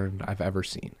returned I've ever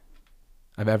seen.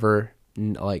 Ever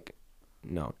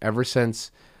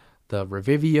since the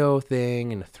Revivio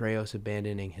thing and Atreus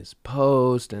abandoning his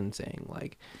post and saying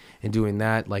and doing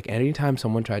that, anytime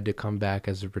someone tried to come back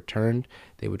as a returned,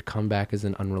 they would come back as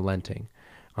an unrelenting.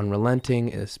 Unrelenting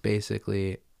is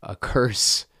basically a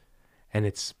curse, and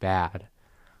it's bad.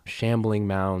 Shambling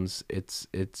mounds, it's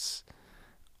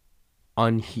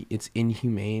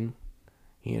inhumane.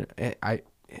 You know,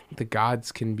 the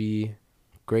gods can be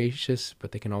gracious,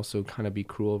 but they can also kind of be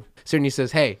cruel. Sydney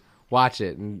says, "Hey, watch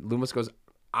it," and Lumos goes,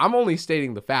 "I'm only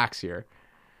stating the facts here."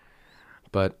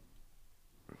 But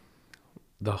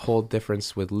the whole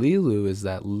difference with Lilu is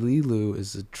that Lilu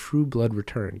is a true blood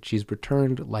returned. She's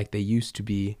returned like they used to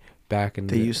be back in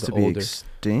the older. They used to be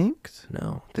extinct?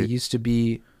 No, they used to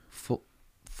be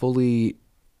fully.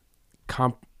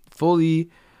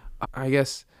 I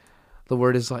guess the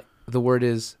word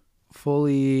is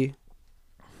fully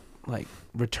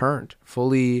returned,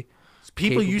 fully.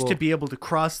 People capable. Used to be able to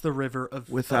cross the river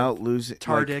without losing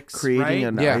Tardix, creating right?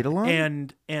 an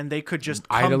Eidolon? And they could just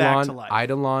come back to life.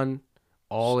 Eidolon,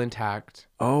 all intact.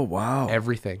 Oh wow.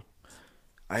 Everything.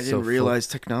 I didn't realize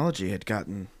technology had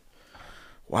gotten.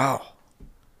 Wow.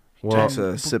 Well, takes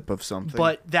a sip of something.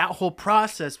 But that whole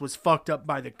process was fucked up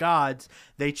by the gods.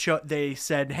 They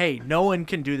said, "Hey, no one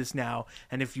can do this now,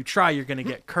 and if you try, you're going to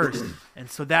get cursed." And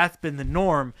so that's been the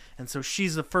norm. And so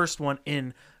she's the first one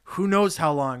in who knows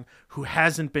how long who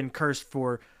hasn't been cursed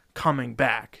for coming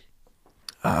back.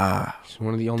 She's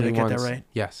one of the only ones. Did I get that right?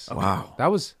 Yes. Okay. Wow.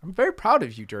 I'm very proud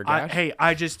of you, Durgash.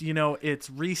 I just, it's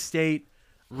restate,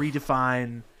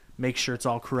 redefine, make sure it's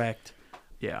all correct.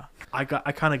 Yeah, I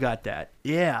kind of got that.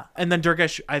 Yeah, and then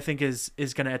Durgesh, I think, is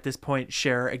going to at this point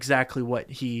share exactly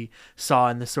what he saw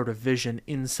in this sort of vision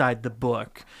inside the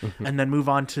book, and then move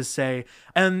on to say,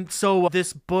 and so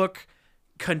this book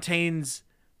contains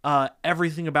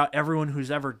everything about everyone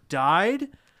who's ever died.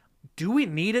 Do we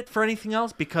need it for anything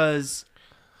else? Because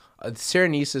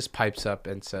Serenesis pipes up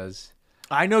and says,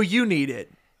 "I know you need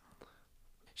it."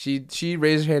 She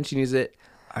raises her hand. She needs it.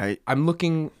 I'm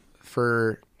looking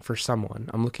for someone.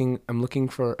 I'm looking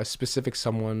for a specific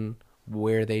someone,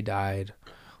 where they died,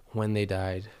 when they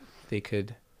died.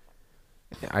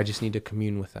 I just need to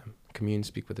commune with them.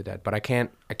 Speak with the dead. But I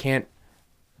can't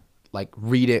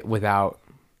read it without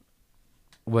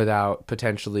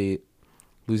potentially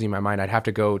losing my mind. I'd have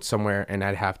to go somewhere and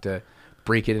I'd have to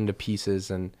break it into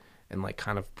pieces and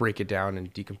kind of break it down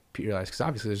and decomputerize, because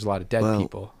obviously there's a lot of dead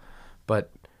people.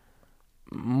 But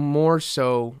more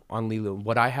so on Lilu,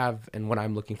 what I have and what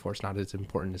I'm looking for is not as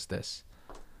important as this.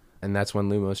 And that's when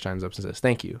Lumos chimes up and says,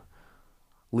 "Thank you.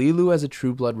 Lilu, as a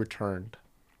true blood returned,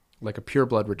 like a pure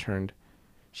blood returned,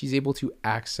 she's able to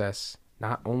access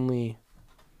not only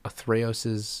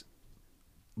Atreus's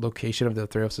location of the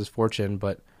Atreus's fortune,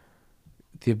 but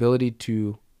the ability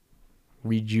to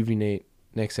rejuvenate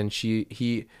Nyx." And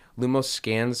Lumos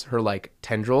scans her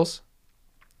tendrils.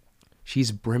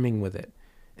 She's brimming with it.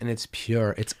 And it's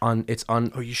pure. Oh,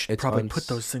 you should probably put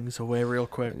those things away real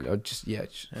quick. Yeah.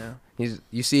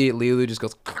 You see, Lilu just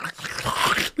goes,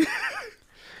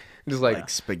 just like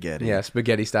spaghetti. Yeah,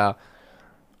 spaghetti style.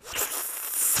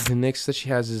 The Nyx that she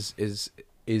has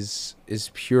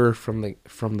is pure from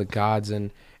the gods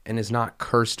and is not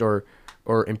cursed or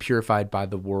impurified by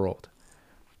the world.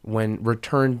 When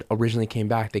Returned originally came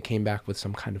back, they came back with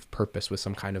some kind of purpose, with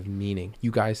some kind of meaning.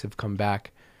 You guys have come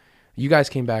back. You guys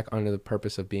came back under the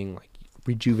purpose of being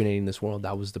rejuvenating this world.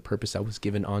 That was the purpose that was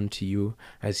given unto you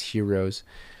as heroes.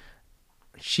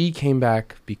 She came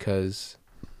back because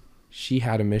she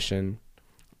had a mission,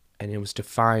 and it was to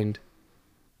find,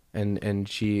 and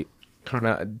she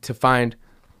to find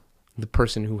the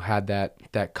person who had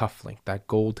that cufflink, that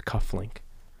gold cufflink.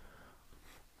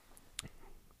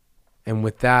 And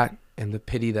with that, and the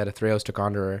pity that Atreus took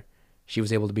onto her, she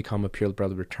was able to become a pure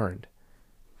brother returned.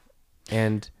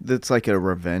 And that's like a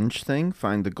revenge thing.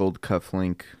 Find the gold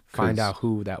cufflink. Find out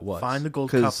who that was. Find the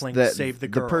gold cufflink. Save the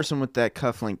girl. The person with that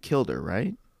cufflink killed her,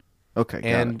 right? Okay.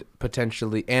 And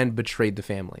potentially betrayed the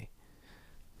family.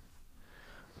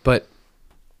 But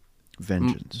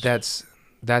vengeance.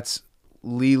 That's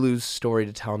Lilu's story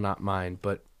to tell, not mine.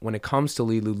 But when it comes to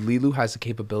Lilu has the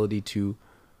capability to,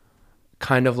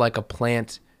 kind of like a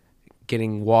plant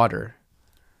getting water,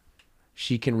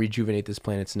 she can rejuvenate this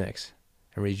planet's Nyx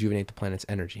and rejuvenate the planet's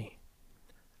energy.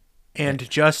 And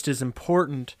just as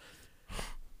important,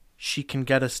 she can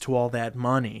get us to all that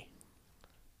money.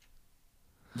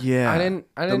 Yeah,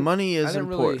 the money is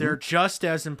important. They're just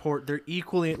as important. They're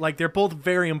equally, like, they're both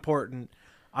very important.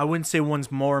 I wouldn't say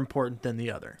one's more important than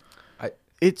the other.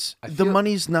 The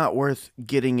money's not worth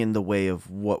getting in the way of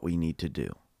what we need to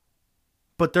do.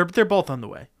 But they're both on the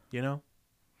way, you know?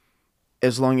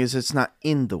 As long as it's not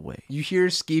in the way. You hear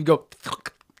Skeeve go,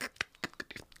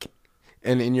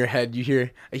 and in your head you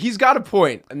hear, he's got a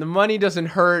point, and the money doesn't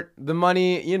hurt. The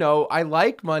money, you know, I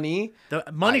like money. The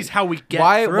money's how we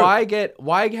get through.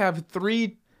 Why have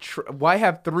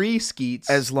three skeets?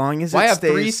 As long as why it have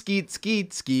stays... three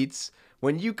skeets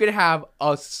when you could have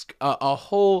a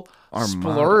whole Armada.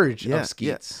 splurge of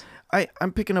skeets? Yeah.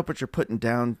 I'm picking up what you're putting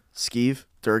down, Skeeve,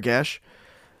 Durgash.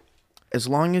 As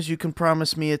long as you can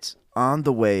promise me it's on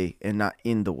the way and not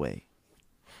in the way.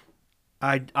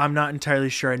 I'm not entirely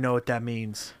sure I know what that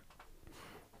means.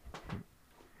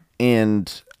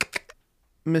 And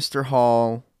Mr.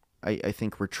 Hall, I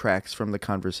think, retracts from the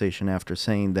conversation after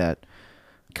saying that,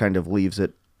 kind of leaves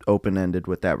it open-ended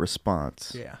with that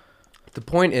response. Yeah. The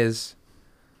point is,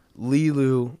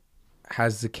 Lilu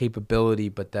has the capability,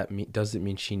 but that doesn't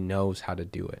mean she knows how to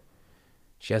do it.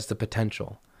 She has the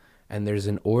potential. And there's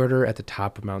an order at the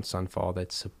top of Mount Sunfall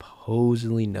that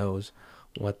supposedly knows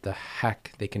what the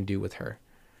heck they can do with her.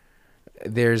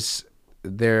 There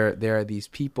are these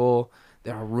people.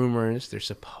 There are rumors. They're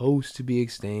supposed to be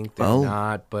extinct. They're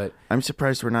not. But I'm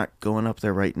surprised we're not going up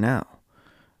there right now.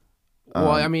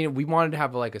 Well, I mean, we wanted to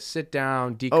have like a sit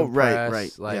down, decompress. Oh,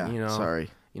 right. Like, yeah, you know, sorry.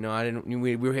 You know, I didn't.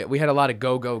 We had a lot of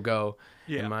go.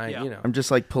 Yeah. You know, I'm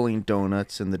just like pulling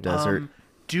donuts in the desert.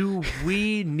 Do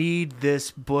we need this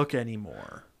book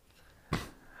anymore?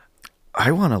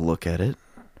 I want to look at it.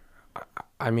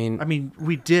 I mean,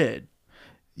 we did.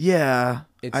 Yeah,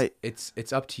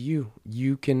 it's up to you.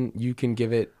 You can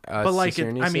give it. But like, it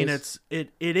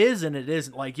is and it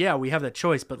isn't. Like, yeah, we have that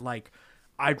choice. But like,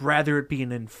 I'd rather it be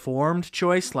an informed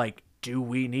choice. Like, do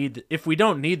we need? If we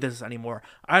don't need this anymore,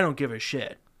 I don't give a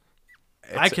shit.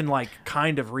 I can like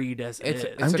kind of read as it is.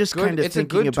 I'm just kind of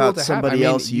thinking about somebody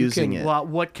else using it. Well,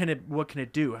 what can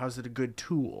it do? How's it a good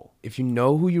tool? If you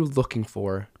know who you're looking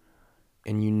for,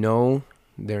 and you know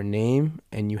their name,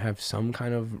 and you have some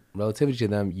kind of relativity to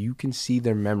them, you can see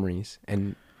their memories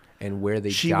and where they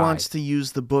died. She wants to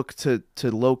use the book to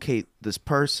locate this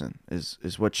person, is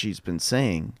what she's been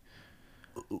saying.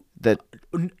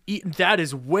 That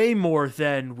is way more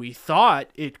than we thought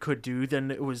it could do, than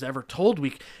it was ever told.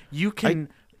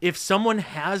 If someone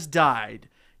has died,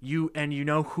 you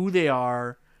know who they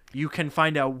are, you can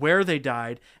find out where they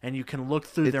died, and you can look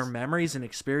through their memories and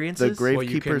experiences. The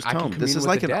Gravekeeper's Tome. This is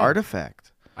like an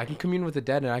artifact. I can commune with the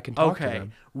dead, and I can talk to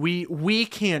them. We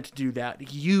can't do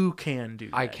that. You can do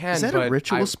that. I can. Is that a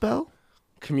ritual spell?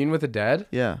 Commune with the dead?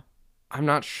 Yeah. I'm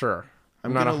not sure.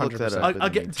 I'm not 100%.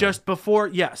 Again, just before,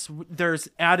 yes, there's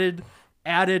added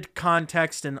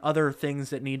context and other things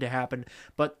that need to happen.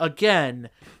 But again,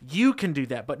 you can do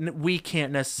that, but we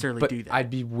can't necessarily do that.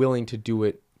 I'd be willing to do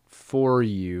it for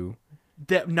you.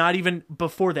 That not even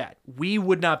before that, we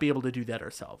would not be able to do that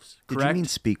ourselves. Correct? Did you mean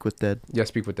speak with dead? Yeah,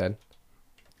 speak with dead.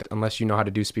 Unless you know how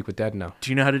to do speak with dead, no. Do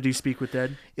you know how to do speak with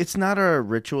dead? It's not a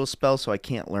ritual spell, so I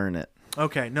can't learn it.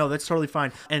 Okay, no, that's totally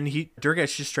fine. And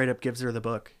Durgash just straight up gives her the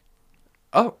book.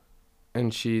 Oh,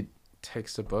 and she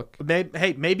takes the book.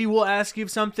 Maybe we'll ask you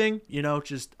something,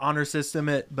 just honor system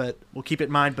it, but we'll keep it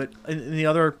in mind. But in the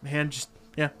other hand, just,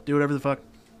 do whatever the fuck.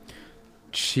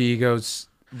 She goes,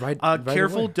 right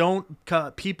careful, away.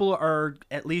 Don't, people are,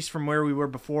 at least from where we were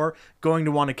before, going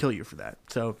to want to kill you for that.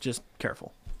 So just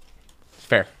careful.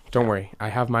 Fair. Don't worry. I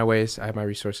have my ways. I have my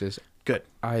resources. Good.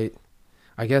 I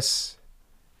guess,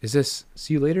 is this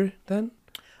see you later then?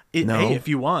 No. Hey, if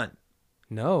you want.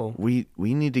 No. We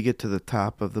need to get to the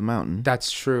top of the mountain.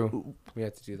 That's true. We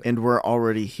have to do that. And we're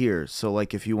already here. So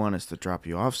like if you want us to drop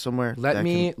you off somewhere, let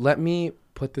me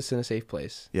put this in a safe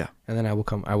place. Yeah. And then I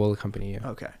will accompany you.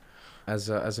 Okay. As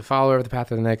a follower of the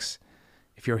path of the Nyx,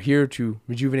 if you're here to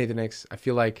rejuvenate the Nyx, I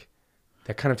feel like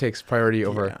that kind of takes priority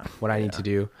over what I need to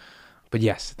do. But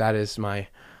yes, that is my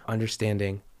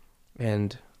understanding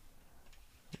and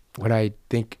what I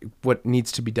think what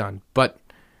needs to be done. But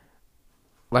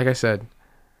like I said,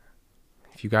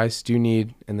 if you guys do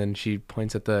need, and then she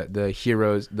points at the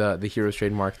heroes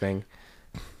trademark thing.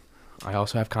 I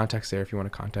also have contacts there if you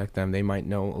want to contact them. They might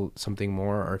know something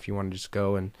more, or if you want to just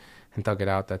go and thug it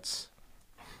out, that's...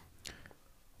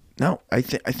 No, I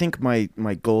think my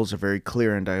goals are very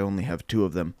clear, and I only have 2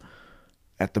 of them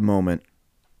at the moment.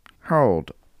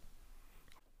 Harold.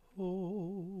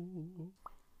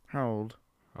 Harold.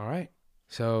 All right.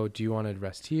 So, do you want to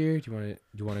rest here? Do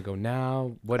you want to go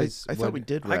now? I thought we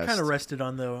did rest. I kind of rested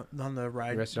on the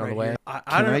ride. Rested on the way.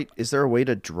 Is there a way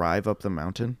to drive up the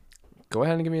mountain? Go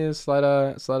ahead and give me a sleight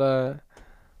of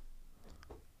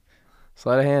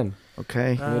hand.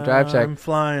 Okay. Give me a drive check. I'm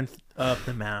flying up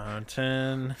the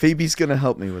mountain. Phoebe's gonna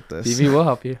help me with this. Phoebe will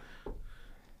help you.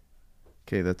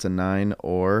 Okay, that's a 9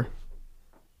 or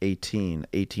 18.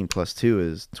 18 plus 2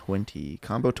 is 20.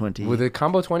 Combo 20. With a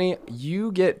combo 20,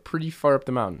 you get pretty far up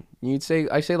the mountain.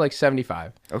 I say like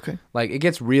 75. Okay. Like it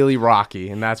gets really rocky,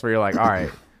 and that's where you're like, all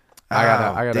right, we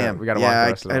gotta walk the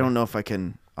rest of the way. I don't know if I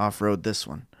can off-road this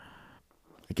one.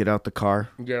 I get out the car.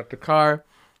 You get out the car.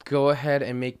 Go ahead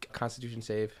and make a Constitution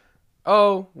save.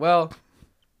 Oh, well.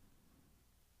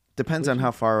 Depends on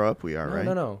how far up we are, right?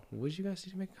 No. Would you guys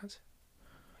need to make a Constitution?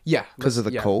 Yeah. Because of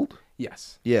the cold?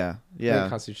 Yes. Yeah. Make a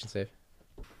Constitution save.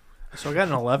 So I got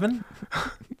an 11.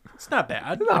 It's not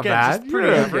bad. It's not bad. Just pretty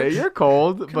average. You're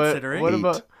cold, but what 8.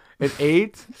 about an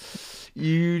 8?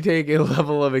 You take a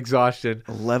level of exhaustion.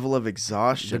 A level of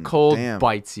exhaustion. The cold Damn.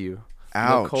 bites you.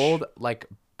 Ouch. The cold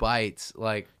bites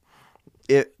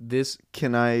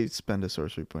Can I spend a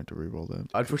sorcery point to reroll that?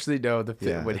 Unfortunately, no.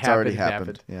 What it's already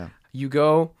happened. Yeah. You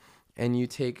go and you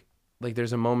take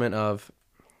there's a moment of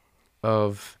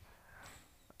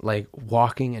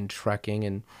walking and trekking,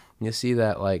 and you see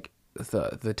that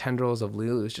the tendrils of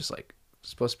Lulu is just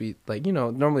supposed to be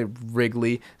normally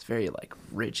wriggly. It's very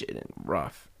rigid and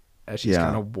rough as she's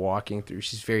kind of walking through.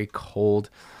 She's very cold.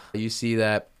 You see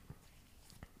that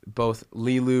both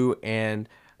Lilu and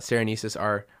Serenesis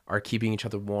are keeping each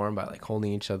other warm by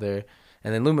holding each other,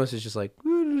 and then Lumos is just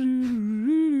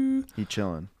he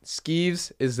chilling.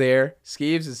 Skeeves is there.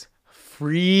 Skeeves is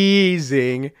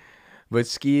freezing, but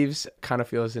Skeeves kind of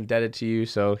feels indebted to you,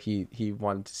 so he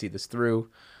wanted to see this through.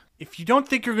 If you don't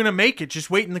think you're gonna make it, just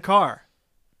wait in the car.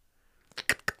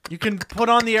 You can put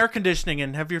on the air conditioning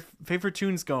and have your favorite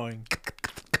tunes going.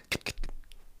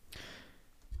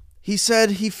 He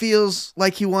said he feels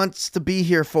like he wants to be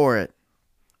here for it.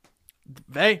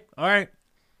 Hey, all right.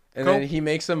 And then he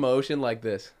makes a motion like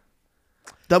this.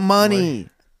 The money.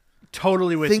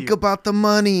 Totally with you. Think about the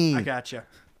money. I gotcha.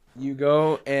 You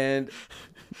go and...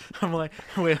 I'm like,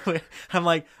 wait. I'm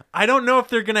like, I don't know if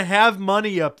they're going to have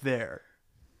money up there.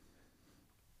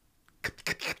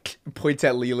 Points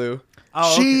at Lilu.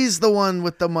 Oh, she's the one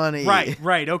with the money.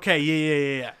 Right. Okay.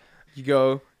 Yeah. You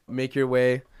go, make your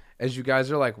way. As you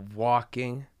guys are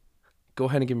walking, go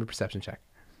ahead and give me a perception check.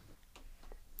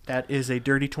 That is a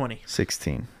dirty 20.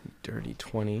 16. Dirty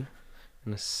 20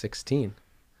 and a 16.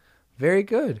 Very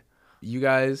good. You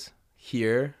guys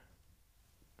hear...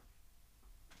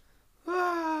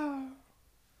 Can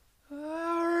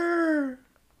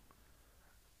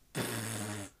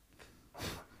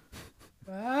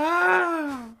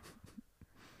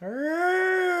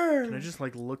I just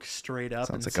look straight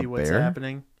up and see what's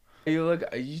happening? You look,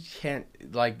 you can't,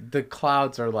 the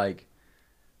clouds are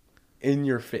in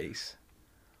your face.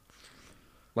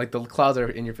 The clouds are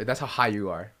in your face. That's how high you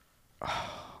are.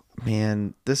 Oh,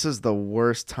 man, this is the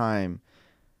worst time.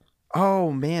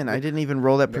 Oh, man, I didn't even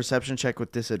roll that perception check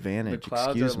with disadvantage. The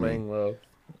clouds Excuse are me. laying low.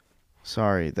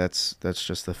 Sorry, that's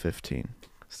just the 15.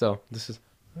 So, this is...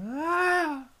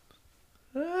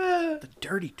 The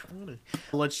dirty 20.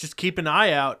 Let's just keep an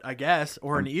eye out, I guess,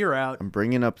 or an ear out. I'm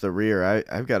bringing up the rear.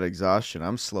 I've got exhaustion.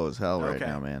 I'm slow as hell right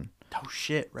now, man. Oh,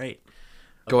 shit, right.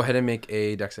 Go ahead and make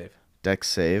a dex save. Dex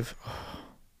save.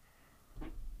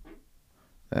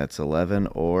 That's 11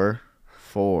 or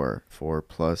 4. 4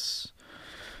 plus...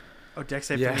 Oh, dex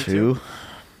save yeah. 2.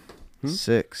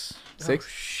 6. 6? Oh,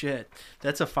 shit.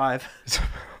 That's a 5.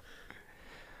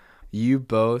 You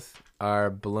both are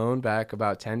blown back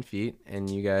about 10 feet, and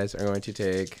you guys are going to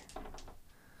take...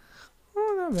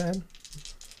 Oh, not bad.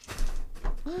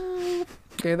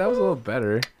 Okay, that was a little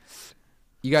better.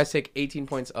 You guys take 18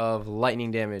 points of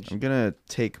lightning damage. I'm gonna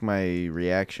take my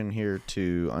reaction here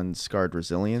to unscarred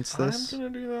resilience. This. I'm gonna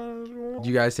do that as well.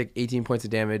 You guys take 18 points of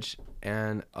damage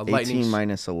and a 18 lightning.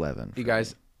 minus 11. You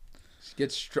guys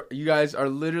get struck. You guys are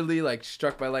literally like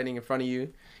struck by lightning in front of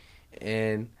you,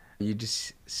 and you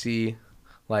just see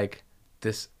like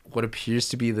this what appears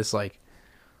to be this like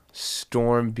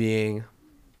storm being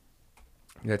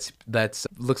that's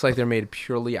looks like they're made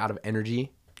purely out of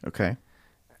energy. Okay.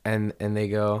 And they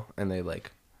go and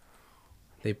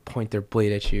they point their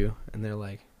blade at you and they're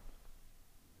like,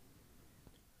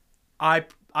 I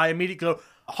immediately go,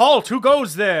 halt, who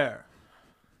goes there?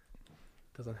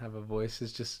 doesn't have a voice,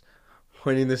 it's just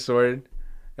pointing the sword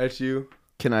at you.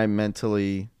 Can I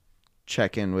mentally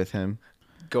check in with him?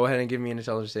 Go ahead and give me an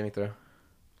intelligence saving throw.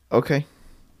 Okay.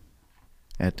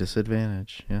 At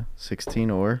disadvantage. Yeah. 16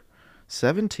 or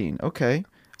 17. Okay.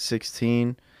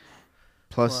 16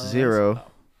 plus 0.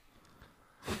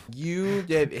 You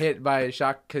get hit by a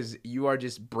shock because you are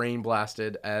just brain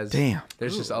blasted as Damn.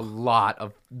 There's just a lot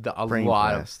of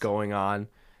going on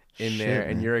in there,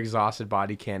 and your exhausted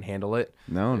body can't handle it.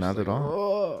 No, not at all.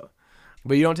 Oh.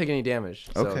 But you don't take any damage,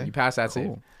 so Okay. you pass that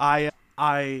save.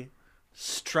 I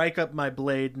strike up my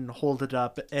blade and hold it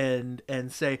up and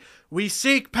say, "We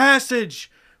seek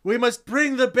passage. We must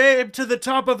bring the babe to the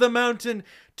top of the mountain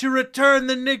to return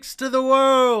the Nyx to the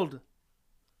world."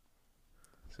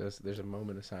 So there's a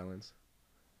moment of silence.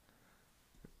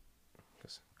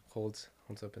 Just holds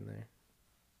up in there.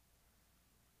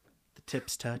 The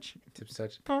tips touch. Tips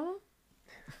touch. You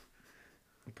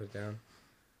put it down.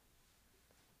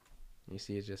 You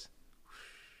see it just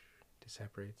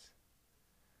separates.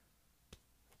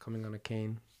 Coming on a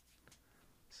cane.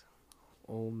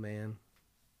 Old man.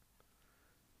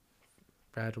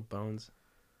 Fragile bones.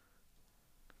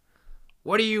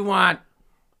 What do you want?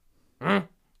 Huh?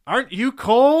 Aren't you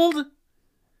cold?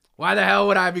 Why the hell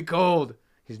would I be cold?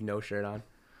 He's no shirt on.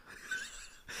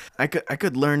 I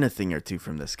could learn a thing or two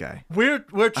from this guy. We're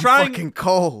I'm trying. fucking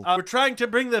cold. We're trying to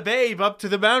bring the babe up to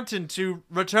the mountain to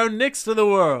return Nyx to the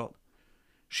world.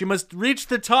 She must reach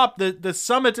the top, the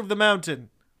summit of the mountain.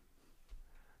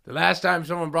 The last time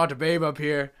someone brought the babe up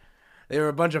here, they were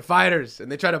a bunch of fighters,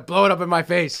 and they tried to blow it up in my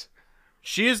face.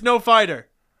 She is no fighter.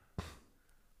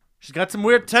 She's got some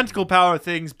weird tentacle power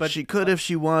things, but she could if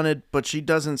she wanted, but she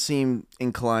doesn't seem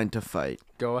inclined to fight.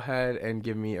 Go ahead and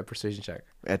give me a persuasion check.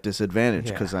 At disadvantage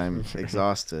because I'm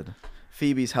exhausted.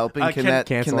 Phoebe's helping. Can that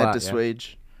dissuade?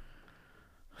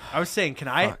 I was saying, can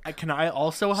I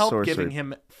also help Sorcery. giving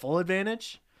him full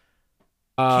advantage?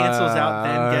 Cancels out,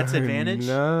 then gets advantage.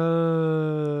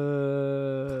 No.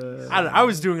 I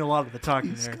was doing a lot of the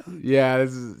talking there. Yeah,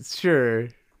 this is, sure.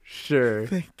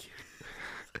 Thank you.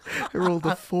 I rolled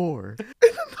a 4. And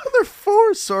another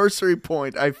 4 sorcery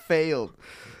point. I failed.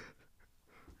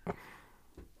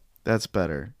 That's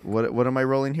better. What am I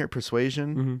rolling here?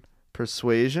 Persuasion? Mm-hmm.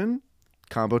 Persuasion?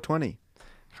 Combo 20.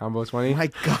 Combo 20? My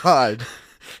God.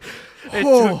 It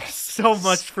took so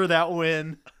much for that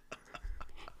win.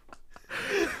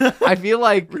 I feel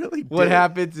like really what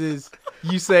happens is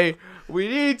you say, "We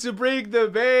need to bring the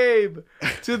babe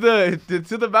to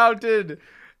the mountain."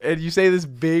 And you say this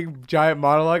big giant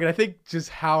monologue, and I think just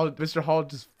how Mr. Hall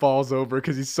just falls over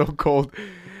because he's so cold.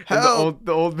 Help! And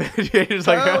the old man is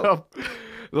like, help.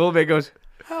 The old man goes,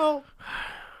 Help!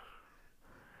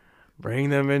 Bring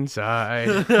them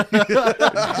inside.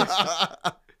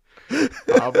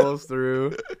 Hobbles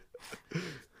through.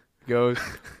 Goes.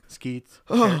 Skeets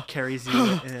carries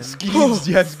you in. Skeets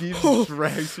drags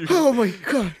you. Oh my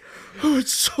God. Oh,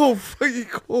 it's so fucking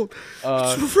cold.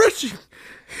 It's refreshing.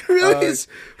 It really is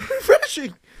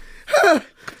refreshing.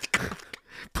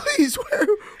 Please, where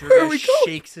are we going?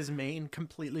 Shakes his mane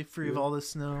completely free of all the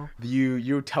snow.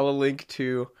 You tell a link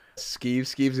to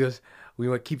Skeeves. Skeeves goes,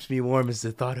 what keeps me warm is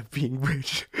the thought of being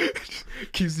rich.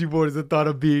 Keeps me warm is the thought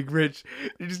of being rich.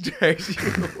 He just drags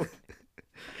you.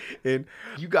 And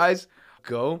you guys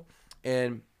go,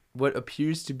 and what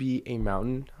appears to be a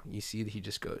mountain, you see that he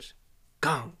just goes,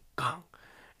 gong, gong.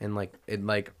 And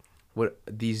what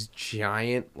these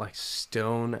giant like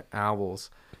stone owls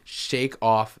shake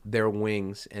off their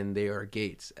wings, and they are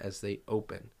gates as they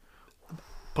open.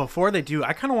 Before they do,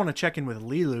 I kind of want to check in with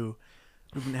Lilu.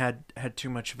 We haven't had too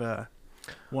much of a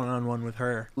one-on-one with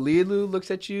her. Lilu looks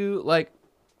at you like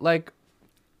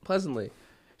pleasantly.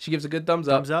 She gives a good thumbs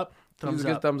up.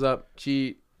 Thumbs up.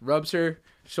 She rubs her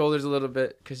shoulders a little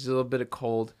bit because she's a little bit of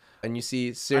cold. And you see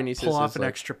Cyrenesis pull off an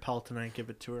extra pelt and I give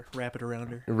it to her. Wrap it around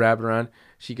her. Wrap it around.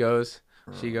 She goes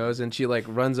and she like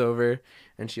runs over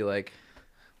and she like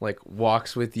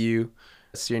walks with you.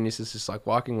 Cyrenesis is just like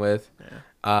walking with.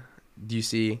 Yeah. Do you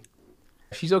see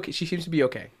She's okay. She seems to be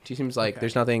okay. She seems like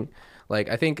there's nothing. Like,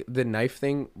 I think the knife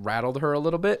thing rattled her a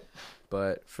little bit,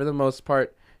 but for the most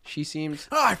part, she seems.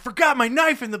 Oh, I forgot my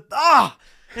knife in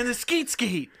the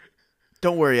skeet.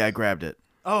 Don't worry, I grabbed it.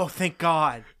 Oh, thank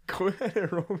God. Go ahead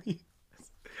and roll me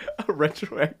a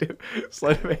retroactive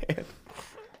sleight of hand.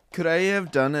 Could I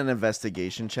have done an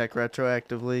investigation check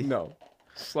retroactively? No,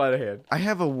 sleight of hand. I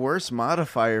have a worse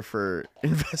modifier for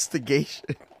investigation.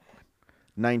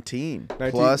 19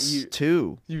 plus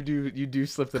 2. You do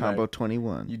slip the Combo knife.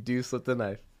 21. You do slip the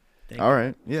knife. All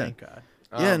right. Yeah. Thank God.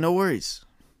 Yeah, no worries.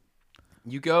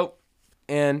 You go,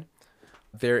 and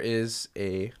there is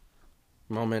a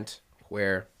moment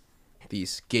where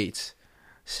these gates,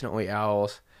 snowy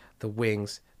owls, the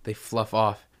wings, they fluff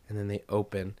off, and then they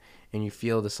open, and you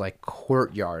feel this like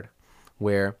courtyard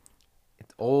where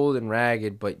it's old and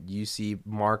ragged, but you see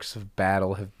marks of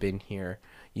battle have been here.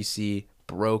 You see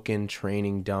broken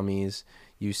training dummies.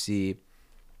 You see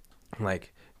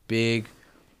like big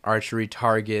archery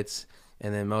targets,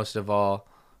 and then most of all,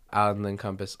 out in the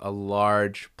compass, a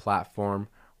large platform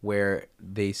where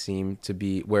they seem to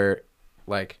be, where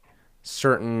like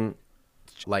certain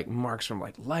like marks from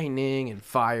like lightning and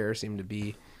fire seem to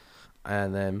be.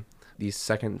 And then these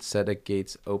second set of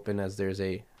gates open as there's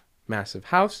a massive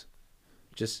house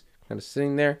just kind of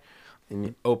sitting there, and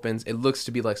it opens. It looks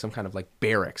to be like some kind of like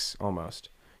barracks almost,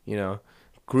 you know,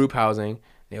 group housing.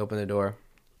 They open the door,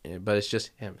 but it's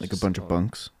just him. Like a bunch of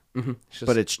bunks. Mm-hmm.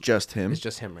 But it's just him? It's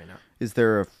just him right now. Is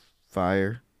there a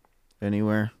fire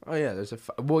anywhere? Oh yeah, there's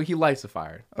well, he lights a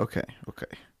fire. Okay.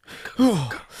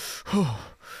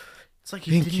 It's like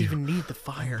he didn't even need the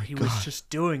fire. He was just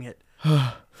doing it.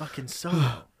 Fucking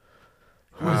solo.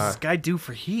 What does this guy do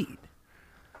for heat?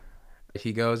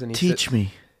 He goes and Teach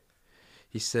me.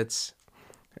 He sits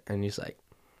and he's like,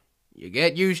 you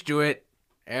get used to it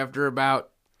after about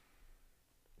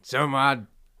some odd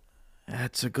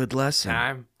That's a good lesson.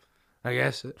 time, I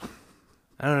guess.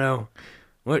 I don't know.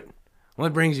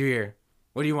 What brings you here?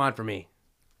 What do you want from me?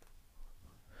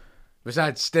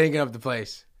 Besides stinking up the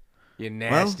place, you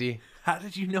nasty. How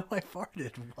did you know I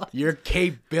farted? What? You're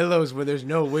Cape Billows where there's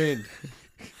no wind.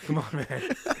 Come on,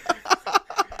 man.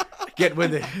 Get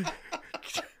with it.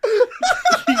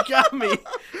 You got me.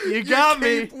 You got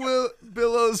me.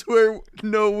 Billows where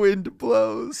no wind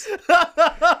blows.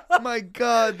 My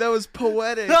God, that was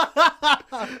poetic.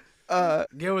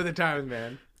 Get with the times,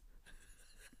 man.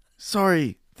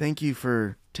 Sorry. Thank you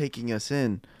for taking us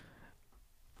in.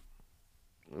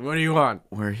 What do you want?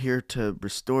 We're here to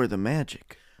restore the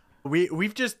magic. We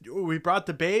brought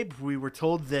the babe. We were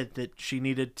told that she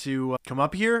needed to come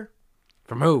up here.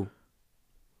 From who?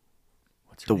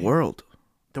 What's her The name? world.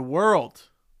 The world.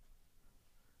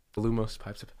 Lumos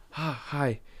pipes up.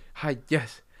 Hi,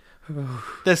 yes.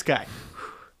 This guy.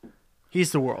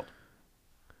 He's the world.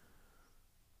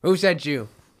 Who sent you?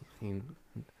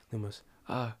 Lumos.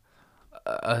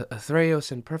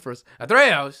 Atreus and Perforus.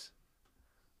 Atreus?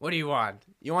 What do you want?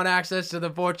 You want access to the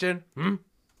fortune?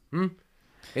 You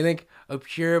think a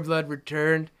pureblood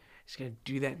returned is gonna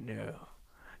do that? No.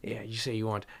 Yeah, you say you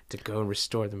want to go and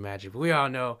restore the magic, but we all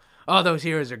know all those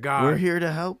heroes are gone. We're here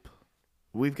to help.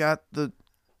 We've got the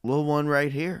little one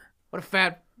right here. What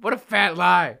a fat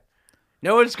lie.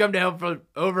 No one's come to help for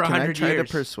over 100 years. Can I try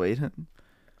to persuade him?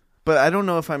 But I don't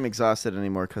know if I'm exhausted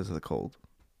anymore because of the cold.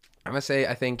 I'm gonna say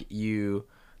I think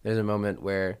there's a moment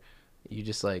where you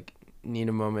just like need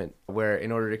a moment where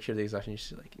in order to cure the exhaustion you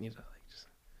just like need to like just.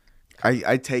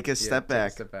 I take a step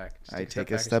back. I take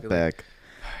a step back.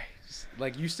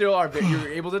 Like you still are, you're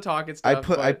able to talk and stuff.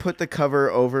 I put the cover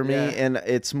over me, Yeah. and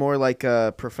it's more like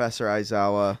Professor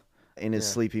Aizawa in his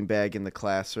sleeping bag in the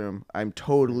classroom. I'm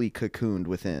totally cocooned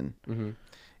within. Mm-hmm.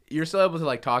 You're still able to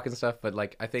like talk and stuff, but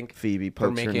like I think Phoebe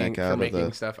pokes her neck out of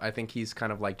the stuff. I think he's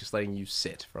kind of like just letting you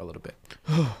sit for a little bit.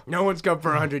 No one's come for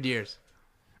 100 years.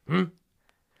 And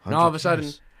all of a sudden,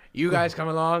 you guys come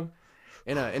along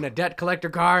in a debt collector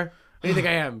car. What do you think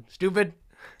I am? Stupid?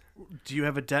 Do you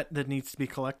have a debt that needs to be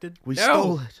collected? We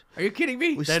stole it. Are you kidding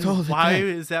me? We Then stole the why debt.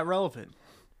 is that relevant?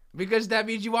 Because that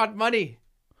means you want money.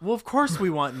 Well, of course we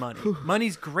want money.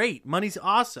 Money's great. Money's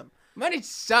awesome. Money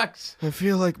sucks. I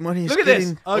feel like money is Look at this.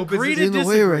 getting Agree to in the way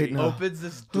disagree. right now. Opens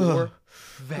this door,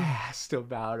 vast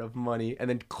amount of money, and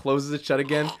then closes it shut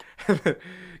again. And then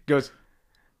goes,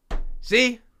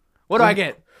 see? What do I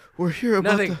get? We're here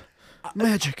about Nothing. the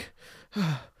magic.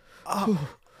 Oh,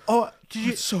 did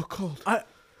you? It's so cold.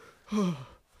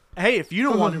 Hey, if you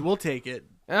don't want it, we'll take it.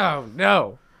 Oh,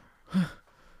 no.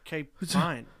 Okay,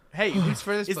 fine. Hey, Who's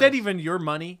for this is place? that even your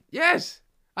money? Yes.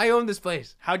 I own this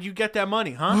place. How'd you get that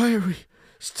money, huh? Why are we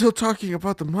still talking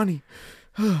about the money?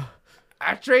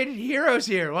 I traded heroes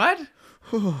here. What?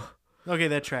 Okay,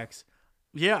 that tracks.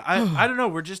 Yeah, I don't know.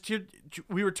 We're just here.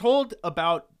 We were told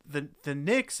about the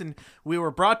Knicks, and we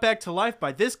were brought back to life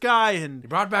by this guy. And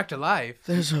Brought back to life.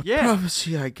 There's a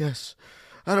prophecy, I guess.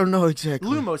 I don't know exactly.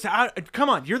 Lumos, come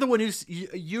on. You're the one who's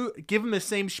you give him the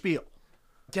same spiel.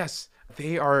 Yes,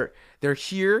 they're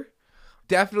here.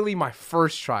 Definitely my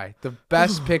first try. The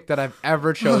best pick that I've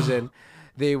ever chosen.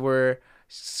 They were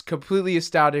completely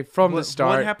astounded from the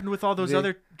start. What happened with all those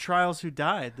other trials who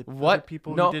died? The other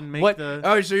people No, who didn't make what? the...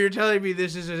 Oh, so you're telling me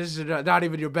this is not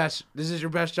even your best? This is your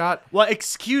best shot? Well,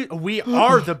 we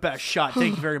are the best shot.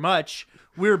 Thank you very much.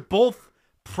 We're both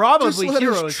probably Just let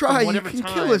heroes us try. from whatever You can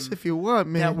time kill us if you want,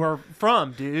 man. that we're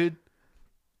from, dude.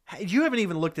 Hey, you haven't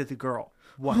even looked at the girl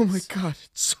once. Oh my god,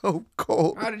 it's so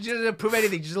cold. How did you prove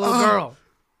anything? Just a little girl.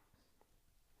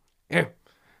 Here,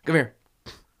 come here.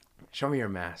 Show me your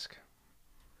mask.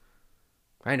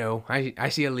 I know. I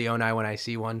see a Leoni when I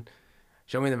see one.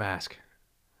 Show me the mask.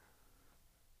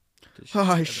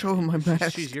 I show him my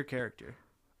mask. She's your character.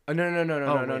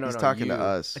 No. He's talking you. to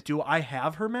us. Do I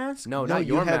have her mask? No, No, not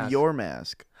you your have mask. your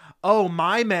mask. Oh,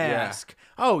 my mask.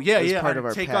 Oh, yeah, It was yeah. part I of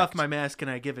our take pact. off my mask and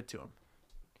I give it to him.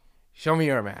 Show me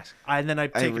your mask. And then I I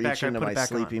take it reach back and I into put my it back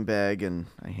sleeping bag and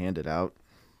I hand it out.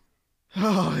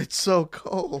 Oh, it's so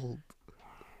cold.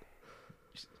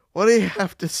 What do you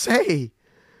have to say?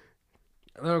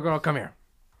 Little girl, come here.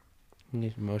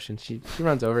 Need motion. She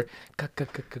runs over. Cut.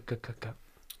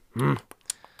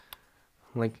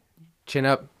 Like, chin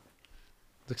up.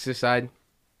 Looks to the side.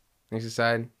 Looks to the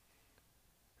side.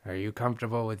 Are you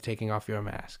comfortable with taking off your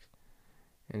mask?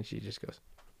 And she just goes.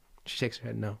 She shakes her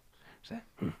head no. She's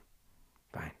like,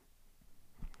 fine.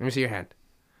 Let me see your hand.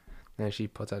 And then she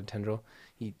puts out a tendril.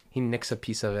 He nicks a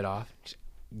piece of it off. She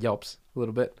yelps a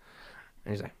little bit.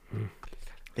 And he's like,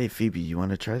 Hey, Phoebe, you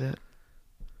want to try that?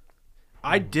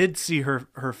 I did see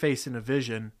her face in a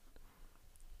vision.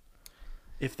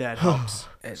 If that helps.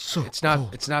 It's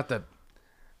not the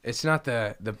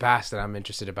past that I'm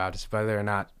interested about. It's whether or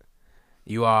not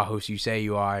you are who you say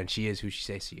you are and she is who she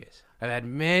says she is. I've had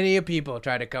many people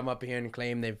try to come up here and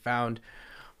claim they've found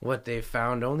what they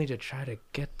found only to try to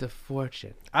get the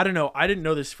fortune. I don't know. I didn't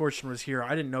know this fortune was here. I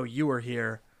didn't know you were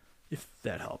here. If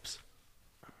that helps.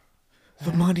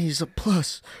 The money is a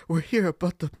plus. We're here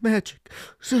about the magic.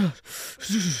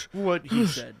 What he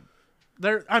said.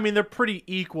 They're pretty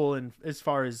equal in as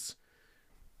far as...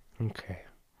 Okay.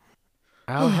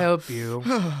 I'll help you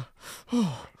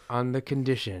on the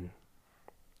condition.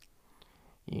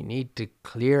 You need to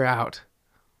clear out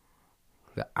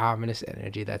the ominous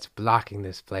energy that's blocking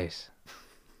this place.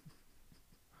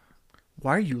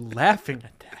 Why are you laughing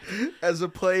at that? As a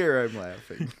player, I'm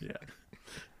laughing. Yeah.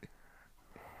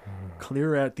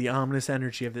 Clear out the ominous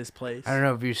energy of this place. I don't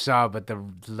know if you saw, but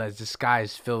the sky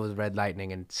is filled with red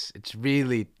lightning, and it's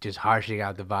really just harshing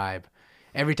out the vibe.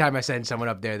 Every time I send someone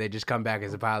up there, they just come back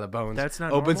as a pile of bones. That's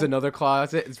not Opens normal? another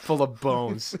closet, it's full of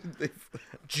bones.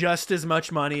 Just as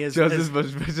much money as... Just as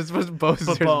much bones. But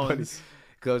as bones. money.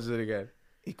 Closes it again.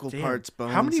 Equal Damn. parts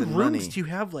bones How many and rooms money. do you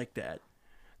have like that?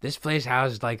 This place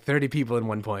housed like 30 people in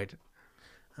one point.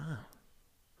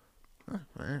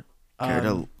 Care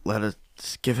to let us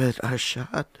give it a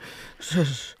shot?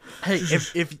 Hey,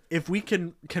 if we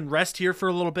can rest here for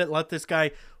a little bit, let this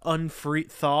guy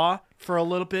thaw for a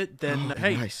little bit, then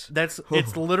hey, nice. It's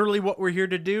literally what we're here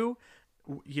to do.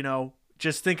 You know,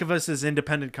 just think of us as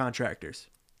independent contractors.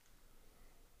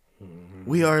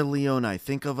 We are Leoni.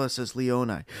 Think of us as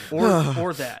Leoni.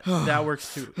 Or that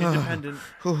works too. Independent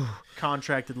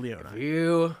contracted Leoni.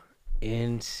 You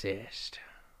insist.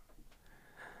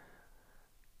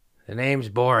 The name's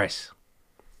Boris.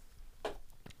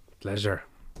 Pleasure.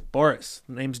 Boris.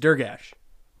 The name's Durgash.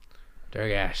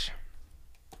 Durgash.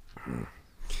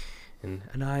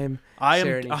 And I am I am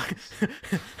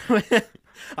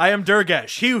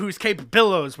Durgash, he whose cape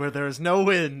billows where there is no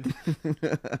wind.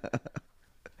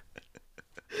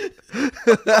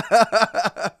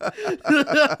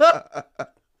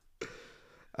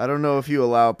 I don't know if you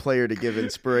allow a player to give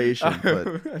inspiration,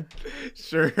 but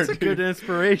sure. It's a good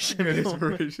inspiration. Good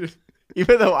inspiration.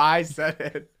 Even though I said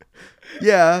it.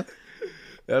 yeah.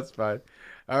 That's fine.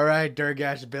 All right,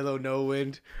 Durgash, billow, no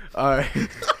wind. All right.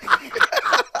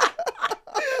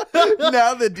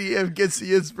 Now the DM gets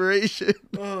the inspiration.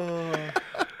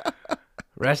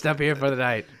 Rest up here for the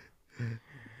night.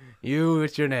 You,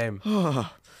 what's your name?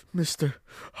 Oh, Mr.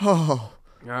 Hall.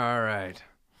 All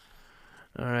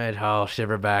right, Hall,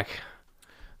 shiverback.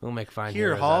 We'll make fine Here,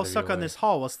 heroes Hall, out of suck you on this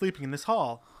hall while sleeping in this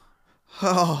hall.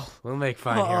 Oh, We'll make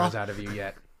fine heroes out of you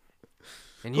yet.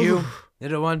 And you,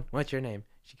 little one, what's your name?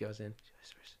 She goes in. She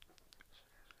whispers.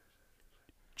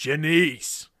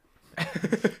 Janice.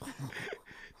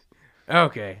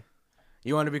 Okay.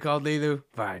 You want to be called Lilu?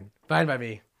 Fine. Fine by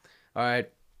me. All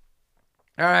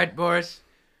right, Boris.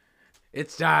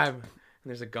 It's time. And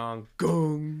there's a gong.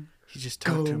 Gong. He just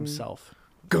talked to himself.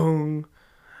 Gong.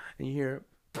 And you hear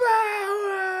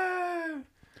power.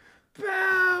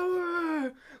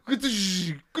 Power.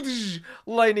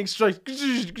 Lightning strikes.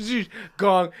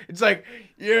 Gong. It's like,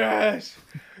 yes.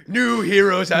 New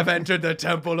heroes have entered the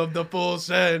temple of the full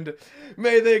send.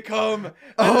 May they come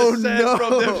and ascend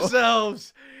from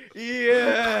themselves.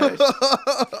 Yes.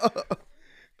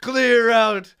 Clear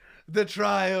out the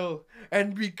trial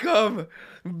and become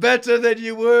better than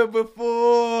you were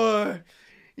before.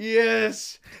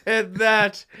 Yes. And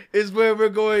that is where we're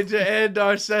going to end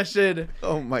our session.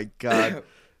 Oh my God.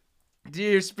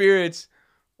 Dear spirits.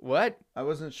 What? I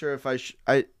wasn't sure if I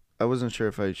wasn't sure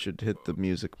if I should hit the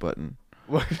music button.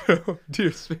 What?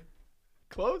 Dear spirits.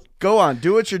 Close? Go on,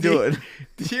 do what you're doing.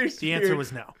 Dear spirits. The answer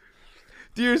was no.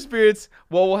 Dear spirits,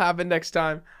 what will happen next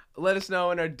time? Let us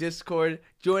know in our Discord.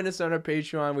 Join us on our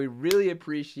Patreon. We really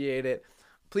appreciate it.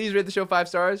 Please rate the show 5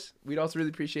 stars. We'd also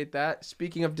really appreciate that.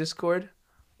 Speaking of Discord,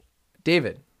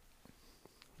 David,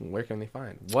 where can they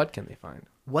find? What can they find?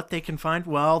 What they can find?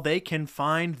 Well, they can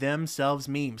find themselves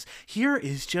memes. Here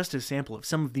is just a sample of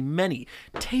some of the many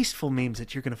tasteful memes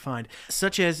that you're going to find,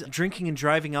 such as drinking and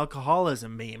driving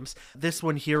alcoholism memes. This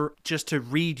one here, just to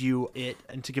read you it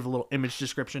and to give a little image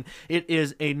description, it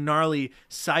is a gnarly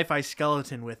sci-fi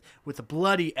skeleton with a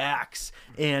bloody axe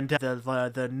and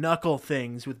the knuckle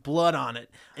things with blood on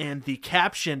it. And the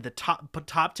caption, the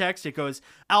top text, it goes,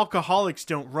 "Alcoholics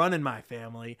don't run in my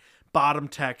family." Bottom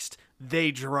text,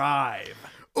 "They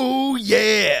drive." Oh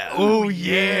yeah. Oh,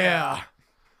 yeah.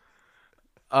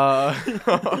 I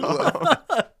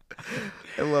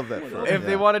love that. If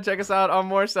they want to check us out on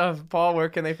more stuff, Paul, where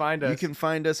can they find us? You can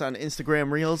find us on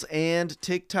Instagram Reels and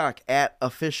TikTok at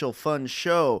Official Fun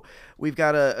Show. We've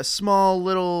got a small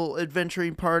little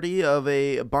adventuring party of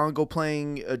a bongo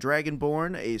playing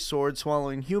dragonborn, a sword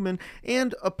swallowing human,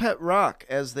 and a pet rock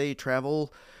as they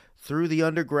travel through the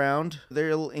underground.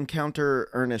 They'll encounter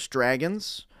earnest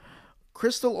dragons,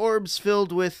 crystal orbs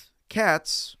filled with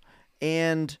cats,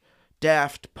 and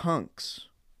daft punks.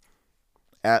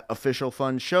 At Official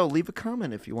Fun Show, leave a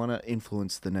comment if you want to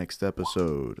influence the next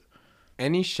episode.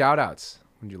 Any shout-outs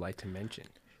would you like to mention?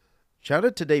 Shout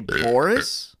out today,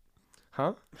 Boris.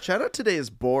 Huh? Shout out today is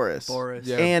Boris.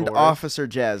 Yeah, and Boris. Officer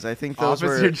Jazz. I think those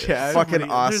Officer were Jazz. fucking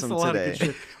There's awesome a lot of good today.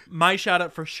 shit. My shout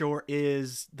out for sure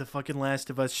is the fucking Last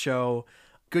of Us show.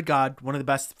 Good God, one of the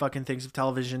best fucking things of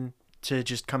television to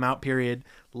just come out, period.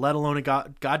 Let alone a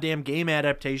goddamn game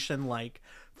adaptation. Like,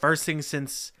 first thing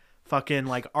since fucking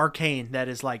like Arcane, that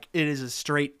is like, it is a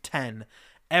straight 10.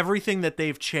 Everything that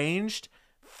they've changed,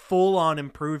 full on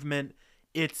improvement.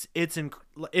 It's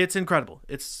incredible.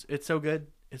 It's so good.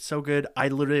 It's so good. I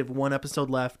literally have one episode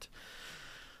left.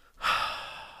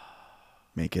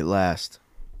 Make it last.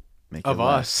 Make Of it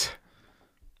last. us.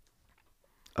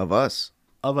 Of us.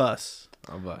 Of us.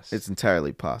 Of us. It's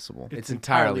entirely possible. It's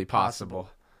entirely possible.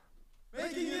 There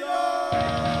it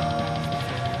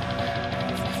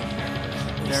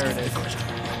is.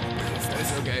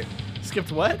 It's okay.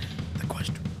 Skipped what? The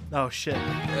question. Oh shit.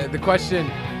 The question,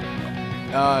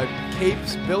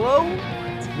 capes below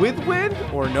with wind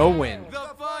or no wind? The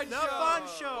fun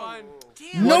show.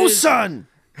 No sun!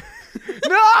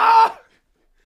 No!